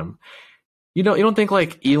bottom. You don't think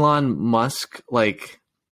like Elon Musk, like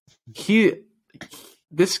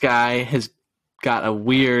this guy has got a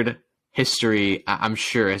weird history. I'm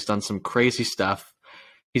sure has done some crazy stuff.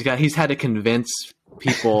 He's had to convince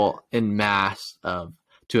people in mass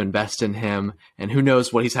to invest in him, and who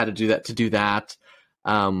knows what he's had to do that.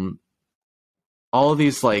 All of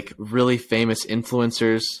these like really famous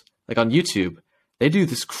influencers, like on YouTube, they do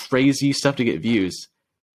this crazy stuff to get views.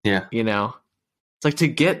 Yeah. It's like, to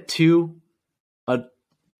get to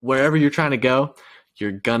wherever you're trying to go,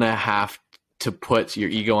 you're gonna have to put your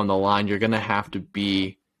ego on the line. You're gonna have to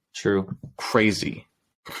be crazy.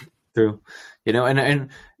 True. And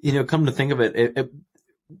come to think of it,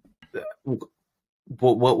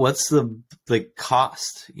 what's the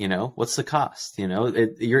cost? What's the cost?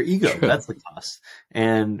 Your ego. True. That's the cost.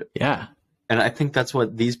 And I think that's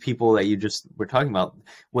what these people that you just were talking about,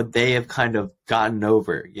 what they have kind of gotten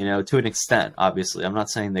over, to an extent. Obviously, I'm not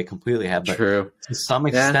saying they completely have, but to some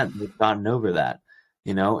extent they've gotten over that.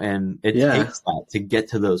 And it takes that to get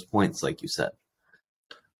to those points, like you said.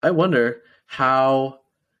 I wonder how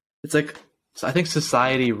it's like. I think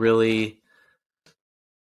society really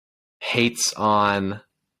hates on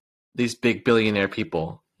these big billionaire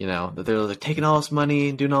people, that they're like taking all this money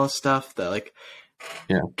and doing all this stuff, that like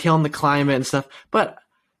killing the climate and stuff. But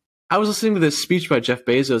I was listening to this speech by Jeff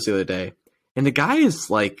Bezos the other day, and the guy is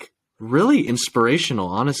like really inspirational,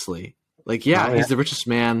 honestly. Like, he's the richest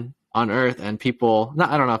man on earth, and people,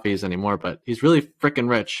 I don't know if he is anymore, but he's really freaking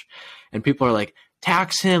rich, and people are like,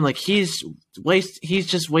 tax him, like he's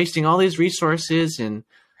just wasting all these resources and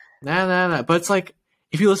nah. But it's like,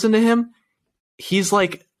 if you listen to him, he's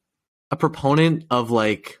like a proponent of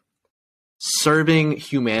like serving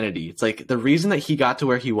humanity. It's like the reason that he got to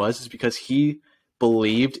where he was is because he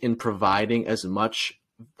believed in providing as much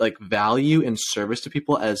like value and service to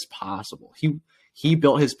people as possible. He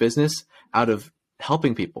built his business out of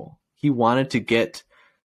helping people. He wanted to get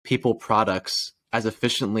people products as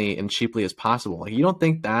efficiently and cheaply as possible. Like, you don't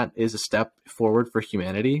think that is a step forward for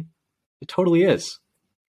humanity? It totally is.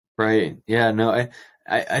 Right. Yeah, no,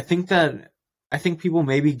 I think people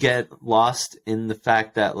maybe get lost in the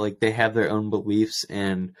fact that like they have their own beliefs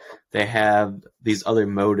and they have these other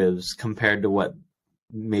motives compared to what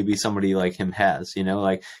maybe somebody like him has,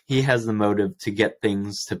 like he has the motive to get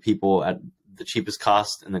things to people at the cheapest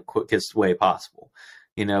cost and the quickest way possible,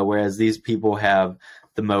 whereas these people have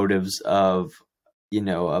the motives of,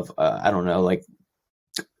 I don't know, like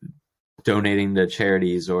donating to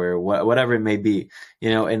charities or whatever it may be,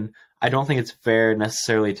 and I don't think it's fair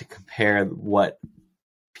necessarily to compare what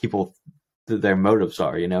people, their motives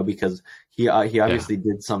are, because he obviously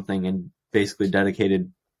did something and basically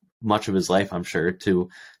dedicated much of his life, I'm sure, to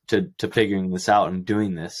figuring this out and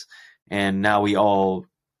doing this. And now we all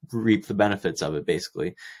reap the benefits of it,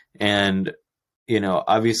 basically. And,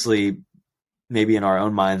 obviously, maybe in our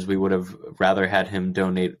own minds, we would have rather had him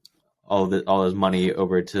donate all his money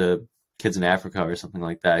over to kids in Africa or something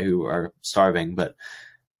like that who are starving. But,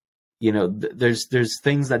 there's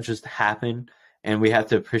things that just happen, and we have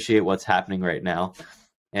to appreciate what's happening right now.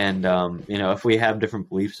 And, if we have different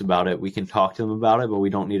beliefs about it, we can talk to them about it, but we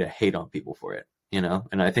don't need to hate on people for it,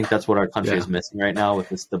 And I think that's what our country is missing right now with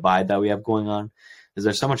this divide that we have going on, is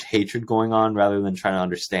there's so much hatred going on rather than trying to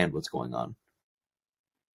understand what's going on.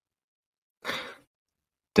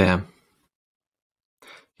 Damn.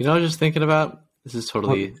 I was just thinking about, this is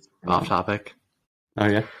totally off topic. Oh,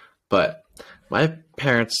 yeah? But my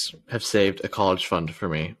parents have saved a college fund for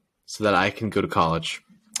me so that I can go to college.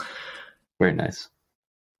 Very nice.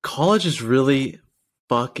 College is really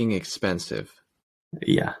fucking expensive.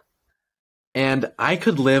 Yeah. And I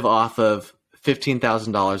could live off of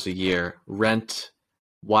 $15,000 a year, rent,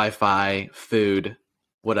 Wi-Fi, food,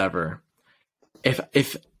 whatever.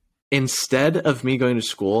 If instead of me going to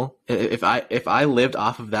school, if I lived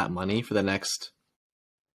off of that money for the next,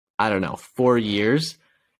 4 years,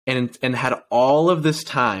 and had all of this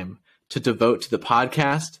time to devote to the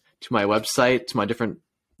podcast, to my website, to my different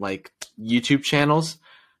like YouTube channels,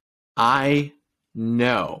 I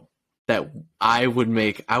know that I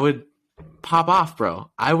would pop off, bro.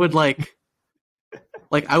 I would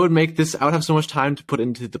I would make this, I would have so much time to put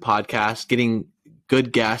into the podcast, getting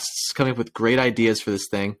good guests, coming up with great ideas for this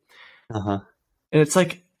thing. Uh-huh. And it's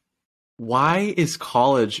like, why is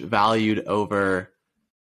college valued over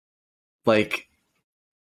like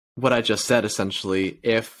what I just said, essentially,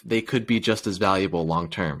 if they could be just as valuable long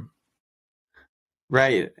term?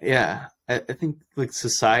 Right. Yeah. I think like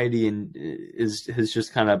society has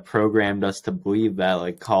just kind of programmed us to believe that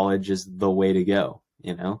like college is the way to go,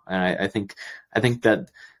 you know? And I think that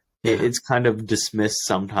it's kind of dismissed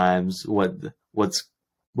sometimes what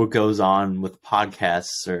goes on with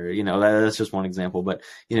podcasts, or, you know, that's just one example, but,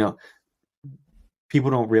 you know,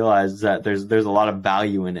 people don't realize that there's a lot of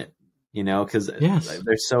value in it, you know, because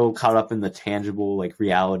they're so caught up in the tangible like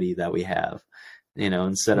reality that we have, you know,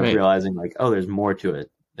 instead of realizing like, oh, there's more to it.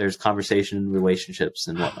 There's conversation, relationships,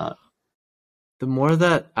 and whatnot. The more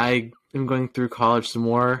that I am going through college, the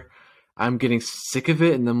more I'm getting sick of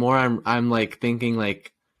it, and the more I'm like thinking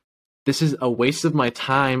like, this is a waste of my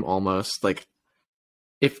time almost. Like,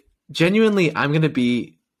 if genuinely I'm going to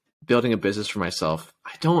be building a business for myself,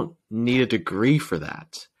 I don't need a degree for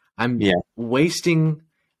that. I'm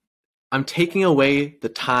taking away the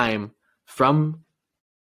time from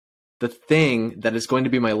the thing that is going to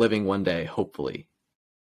be my living one day, hopefully.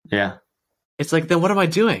 Yeah. It's like, then what am I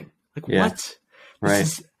doing? Like, what?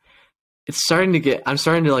 Right. I'm starting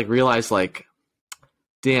to like realize like,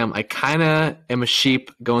 damn, I kind of am a sheep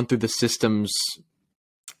going through the system's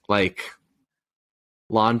like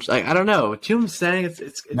launch. Like, I don't know. Do you know what I'm saying?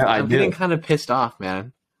 I'm getting kind of pissed off,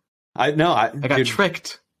 man. I got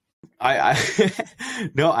tricked. I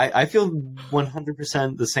feel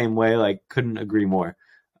 100% the same way. Like, couldn't agree more.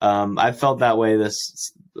 I felt that way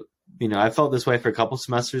I felt this way for a couple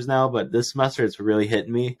semesters now, but this semester it's really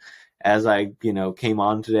hitting me as I, came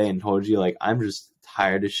on today and told you, like, I'm just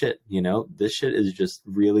tired of shit. This shit is just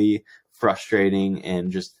really frustrating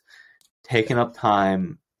and just taking up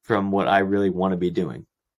time from what I really want to be doing,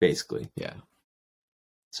 basically. Yeah.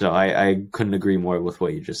 So I couldn't agree more with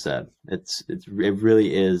what you just said. It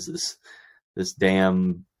really is this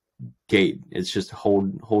damn gate. It's just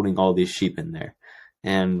holding all these sheep in there.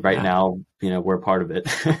 And right now, we're a part of it.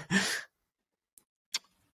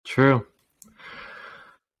 True.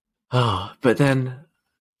 Oh, but then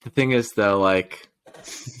the thing is though, like,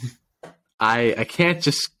 I can't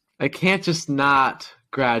just not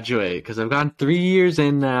graduate because I've gone 3 years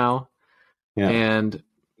in now. Yeah. And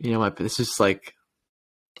it's just like,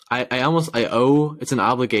 I owe, it's an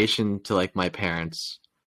obligation to like my parents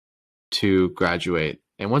to graduate.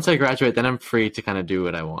 And once I graduate, then I'm free to kind of do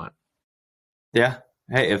what I want. Yeah.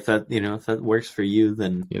 Hey, if that works for you,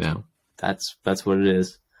 then that's what it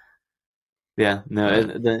is. Yeah. No,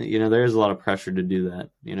 there is a lot of pressure to do that.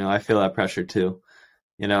 I feel that pressure too.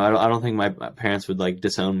 I don't think my parents would like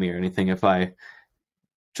disown me or anything if I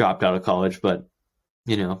dropped out of college, but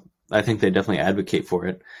I think they definitely advocate for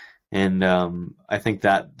it. And I think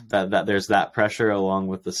that there's that pressure along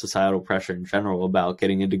with the societal pressure in general about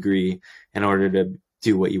getting a degree in order to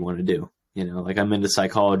do what you want to do. Like I'm into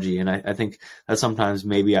psychology, and I think that sometimes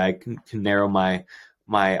maybe I can narrow my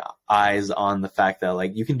eyes on the fact that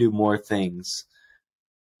like you can do more things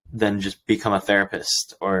than just become a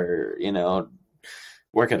therapist or,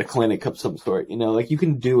 work at a clinic of some sort, like you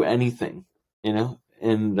can do anything,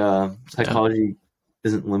 and psychology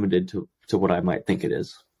isn't limited to what I might think it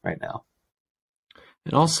is right now.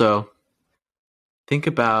 And also think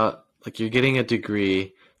about like you're getting a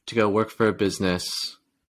degree to go work for a business.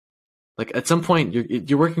 Like at some point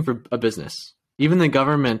you're working for a business. Even the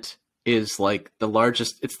government is like the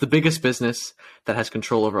largest, it's the biggest business that has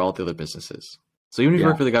control over all the other businesses. So even if you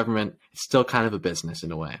work for the government, it's still kind of a business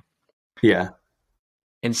in a way. Yeah.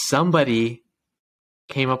 And somebody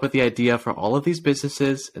came up with the idea for all of these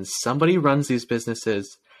businesses, and somebody runs these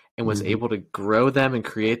businesses and was able to grow them and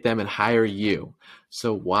create them and hire you.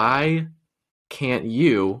 So why can't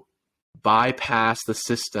you bypass the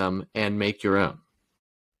system and make your own?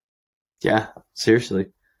 Yeah, seriously.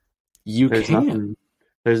 There's can.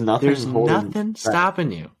 There's nothing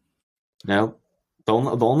stopping you. No. The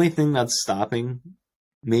only thing that's stopping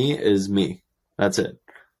me is me. That's it.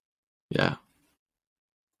 Yeah.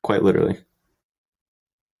 Quite literally.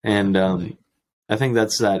 And I think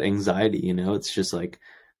that's that anxiety, it's just like,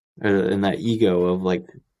 and that ego of like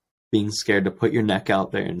being scared to put your neck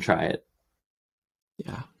out there and try it.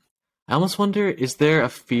 Yeah. I almost wonder, is there a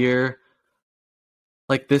fear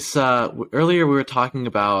like this? Earlier we were talking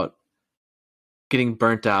about getting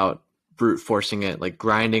burnt out, brute forcing it, like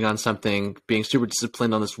grinding on something, being super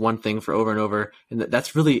disciplined on this one thing for over and over. And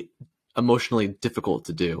that's really emotionally difficult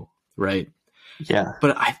to do, right? Yeah.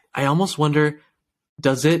 But I almost wonder,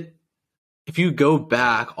 does it, if you go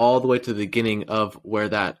back all the way to the beginning of where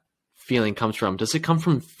that feeling comes from, does it come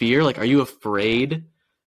from fear? Like, are you afraid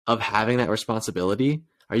of having that responsibility?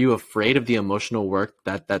 Are you afraid of the emotional work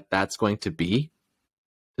that's going to be?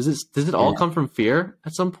 Does it all come from fear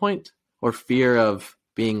at some point, or fear of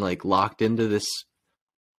being like locked into this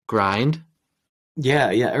grind? Yeah.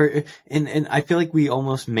 And I feel like we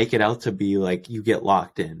almost make it out to be like you get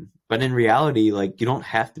locked in, but in reality, like you don't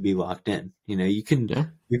have to be locked in. You know, you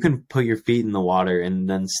can put your feet in the water and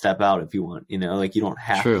then step out if you want. You know, like you don't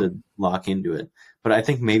have to lock into it. But I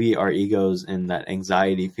think maybe our egos and that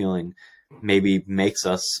anxiety feeling maybe makes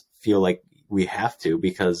us feel like we have to,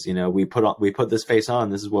 because, you know, we put this face on,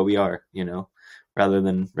 this is what we are, you know, rather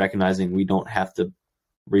than recognizing we don't have to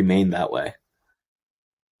remain that way.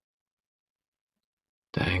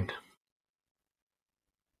 Dang.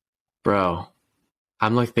 Bro,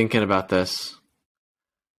 I'm like thinking about this.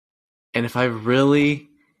 And if I really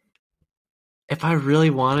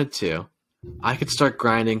wanted to, I could start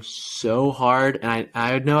grinding so hard, and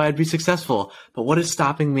I know I'd be successful. But what is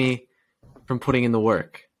stopping me from putting in the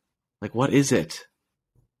work? Like, what is it?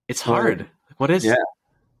 It's hard. What is it?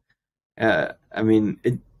 Yeah. I mean,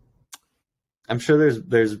 I'm sure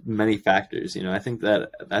there's many factors, you know. I think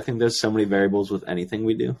there's so many variables with anything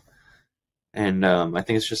we do. And I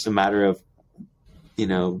think it's just a matter of, you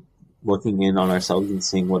know, looking in on ourselves and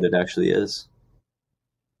seeing what it actually is.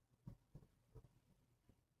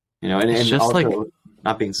 You know, and just also like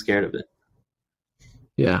not being scared of it.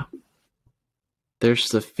 Yeah. There's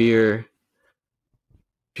the fear,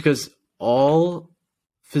 because all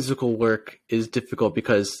physical work is difficult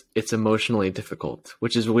because it's emotionally difficult,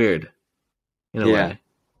 which is weird in a way.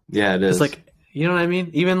 Yeah, it is. It's like, you know what I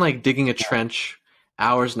mean? Even like digging a trench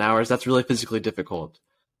hours and hours, that's really physically difficult.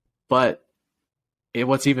 But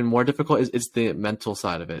what's even more difficult is the mental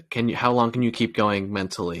side of it. How long can you keep going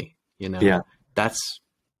mentally? You know? Yeah.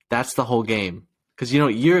 That's the whole game. Because, you know,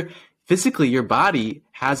 your body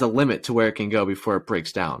has a limit to where it can go before it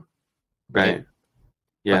breaks down. Right.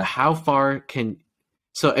 Yeah. But how far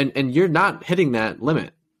and you're not hitting that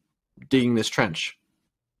limit digging this trench.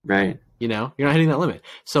 Right. You know, you're not hitting that limit.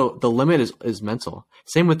 So the limit is mental.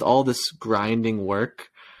 Same with all this grinding work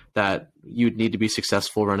that you'd need to be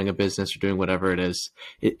successful running a business or doing whatever it is.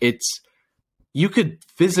 You could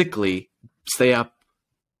physically stay up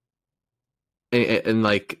in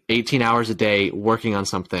like 18 hours a day working on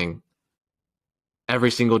something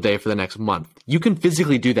every single day for the next month. You can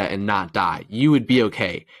physically do that and not die. You would be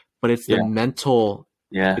okay. But it's the mental,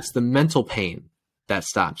 it's the mental pain that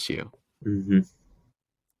stops you. Mm-hmm.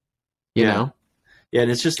 You know? Yeah,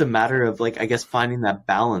 and it's just a matter of, like, I guess finding that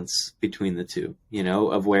balance between the two, you know,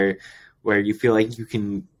 of where you feel like you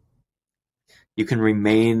can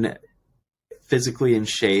remain physically in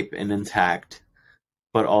shape and intact,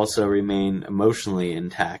 but also remain emotionally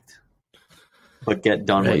intact, but get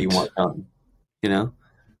done what you want done, you know?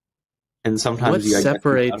 And sometimes what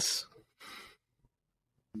separates...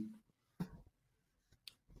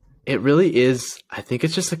 It really is. I think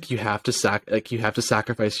it's just like you have to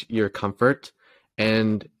sacrifice your comfort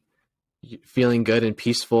and feeling good and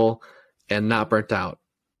peaceful and not burnt out.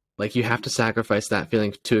 Like, you have to sacrifice that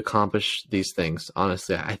feeling to accomplish these things.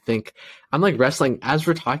 Honestly, I think I'm like wrestling as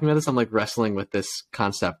we're talking about this. I'm like wrestling with this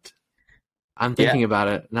concept. I'm thinking about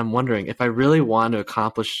it, and I'm wondering if I really want to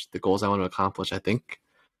accomplish the goals I want to accomplish. I think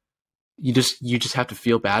you just have to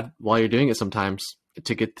feel bad while you're doing it sometimes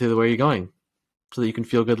to get to where you're going, so that you can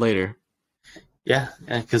feel good later. Yeah,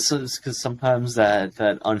 because sometimes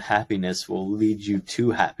that unhappiness will lead you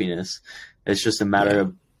to happiness. It's just a matter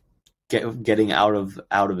of getting out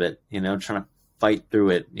of it, you know, trying to fight through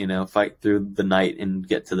it, you know, fight through the night and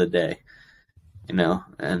get to the day, you know.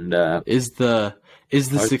 And is the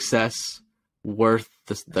success worth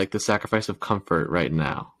the sacrifice of comfort right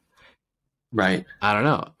now? Right. I don't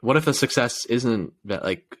know. What if the success isn't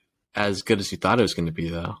like as good as you thought it was going to be,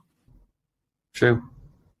 though? True.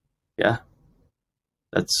 Yeah.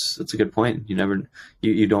 That's a good point. You never,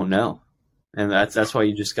 you don't know. And that's why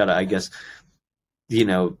you just gotta, I guess, you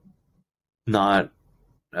know, not,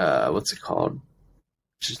 what's it called?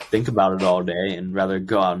 Just think about it all day and rather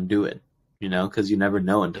go out and do it, you know, because you never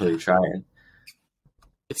know until you try it.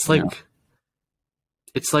 It's like,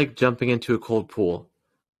 it's like jumping into a cold pool.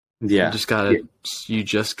 Yeah. You just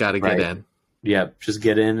gotta get in. Yeah. Just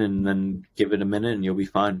get in and then give it a minute and you'll be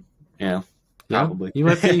fine. Yeah. Probably. You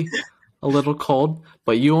might be a little cold,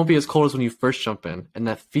 but you won't be as cold as when you first jump in. And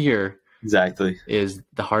that fear is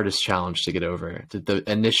the hardest challenge to get over. The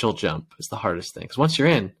initial jump is the hardest thing. Because once you're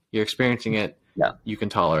in, you're experiencing it, you can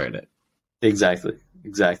tolerate it. Exactly.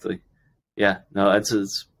 Yeah, no, it's a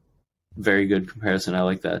very good comparison. I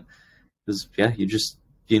like that because yeah,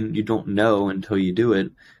 you don't know until you do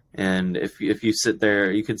it. And if you sit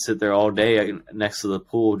there, you could sit there all day next to the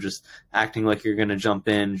pool, just acting like you're gonna jump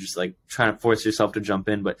in, just like trying to force yourself to jump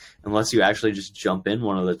in. But unless you actually just jump in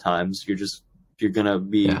one of the times, you're gonna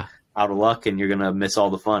be Yeah. out of luck and you're gonna miss all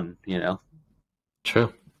the fun. You know.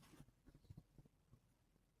 True.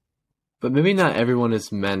 But maybe not everyone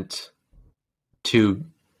is meant to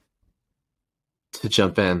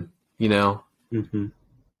jump in, you know? Mm-hmm.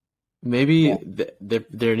 Maybe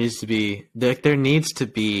there needs to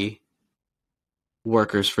be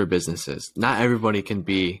workers for businesses. Not everybody can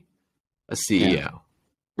be a CEO. Yeah.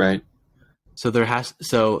 Right. So there has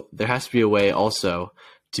to be a way also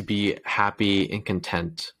to be happy and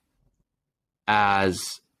content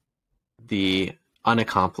as the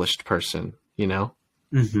unaccomplished person, you know?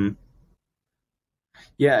 Mm-hmm.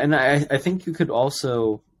 Yeah, and I think you could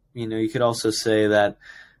also say that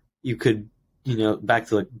you could, back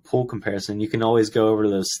to the pool comparison, you can always go over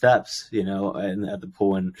those steps, and at the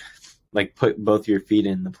pool and like put both your feet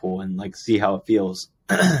in the pool and like see how it feels.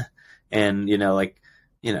 And,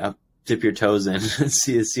 dip your toes in and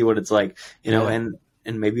see what it's like, and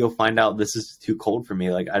maybe you'll find out this is too cold for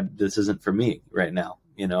me. Like this isn't for me right now.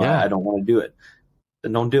 I don't want to do it.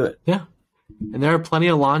 Then don't do it. Yeah. And there are plenty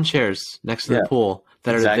of lawn chairs next to the pool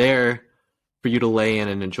that are there for you to lay in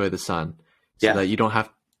and enjoy the sun. So that you don't have,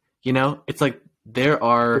 it's like there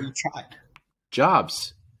are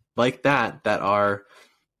jobs like that are,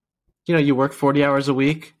 you work 40 hours a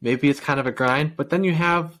week. Maybe it's kind of a grind, but then you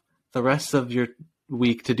have the rest of your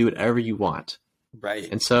week to do whatever you want.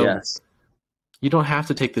 Right. And so you don't have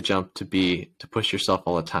to take the jump to push yourself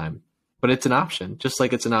all the time, but it's an option, just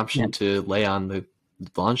like it's an option to lay on the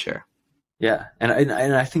lawn chair. Yeah. And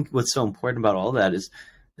I think what's so important about all that is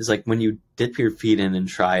like when you dip your feet in and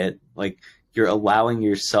try it, like you're allowing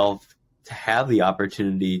yourself to have the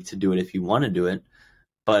opportunity to do it if you want to do it,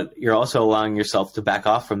 but you're also allowing yourself to back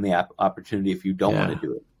off from the opportunity if you don't want to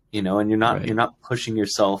do it, and you're not pushing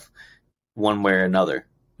yourself one way or another,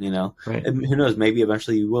 Right. And who knows, maybe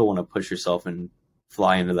eventually you will want to push yourself and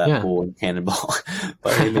fly into that pool and cannonball,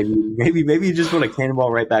 but maybe you just want to cannonball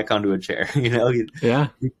right back onto a chair,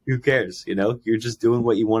 who cares, you're just doing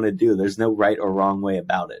what you want to do. There's no right or wrong way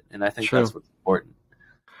about it. And I think that's what's important.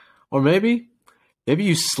 Or maybe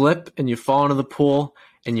you slip and you fall into the pool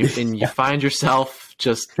and you find yourself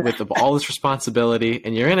just with all this responsibility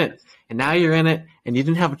and you're in it and now you're in it and you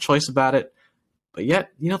didn't have a choice about it, but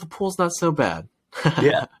yet, the pool's not so bad.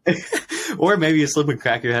 Yeah. Or maybe you slip and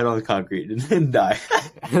crack your head on the concrete and then die.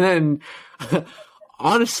 And then,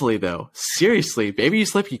 honestly though, seriously, maybe you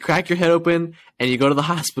slip, you crack your head open and you go to the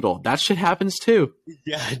hospital. That shit happens too.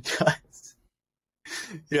 Yeah, it does.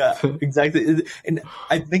 Yeah, exactly. And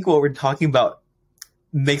I think what we're talking about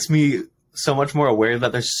makes me so much more aware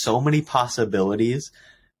that there's so many possibilities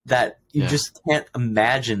that you just can't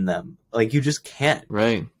imagine them. Like you just can't.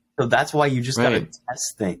 Right. So that's why you just gotta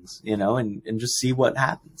test things, and just see what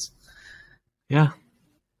happens. Yeah.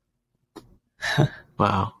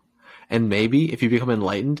 Wow. And maybe if you become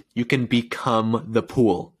enlightened, you can become the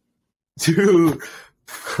pool. Dude.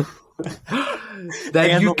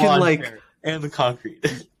 That you can like and the concrete.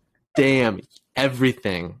 Damn,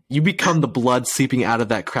 everything. You become the blood seeping out of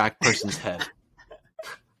that cracked person's head.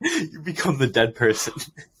 You become the dead person.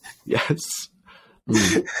 Yes.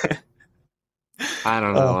 I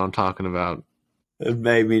don't know what I'm talking about.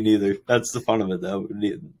 Me neither. That's the fun of it, though.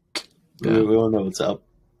 We don't know what's up.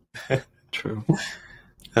 True.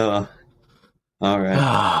 All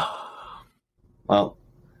right. Well,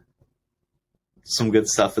 some good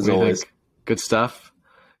stuff as always. Good stuff.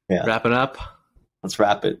 Yeah. Wrapping up. Let's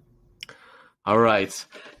wrap it. All right.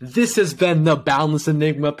 This has been the Boundless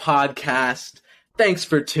Enigma podcast. Thanks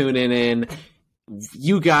for tuning in.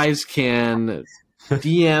 You guys can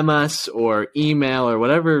DM us or email or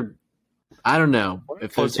whatever. I don't know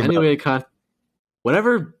if there's any way to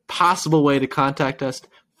whatever possible way to contact us.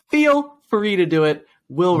 Feel free to do it.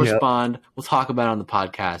 We'll respond. We'll talk about it on the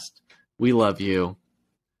podcast. We love you,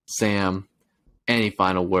 Sam. Any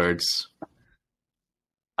final words?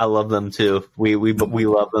 I love them too. We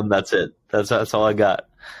love them. That's it. That's all I got.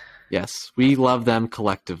 Yes, we love them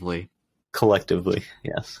collectively. Collectively,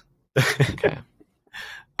 yes. Okay.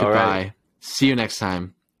 Goodbye. All right. See you next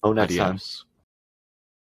time. Next time. Adios.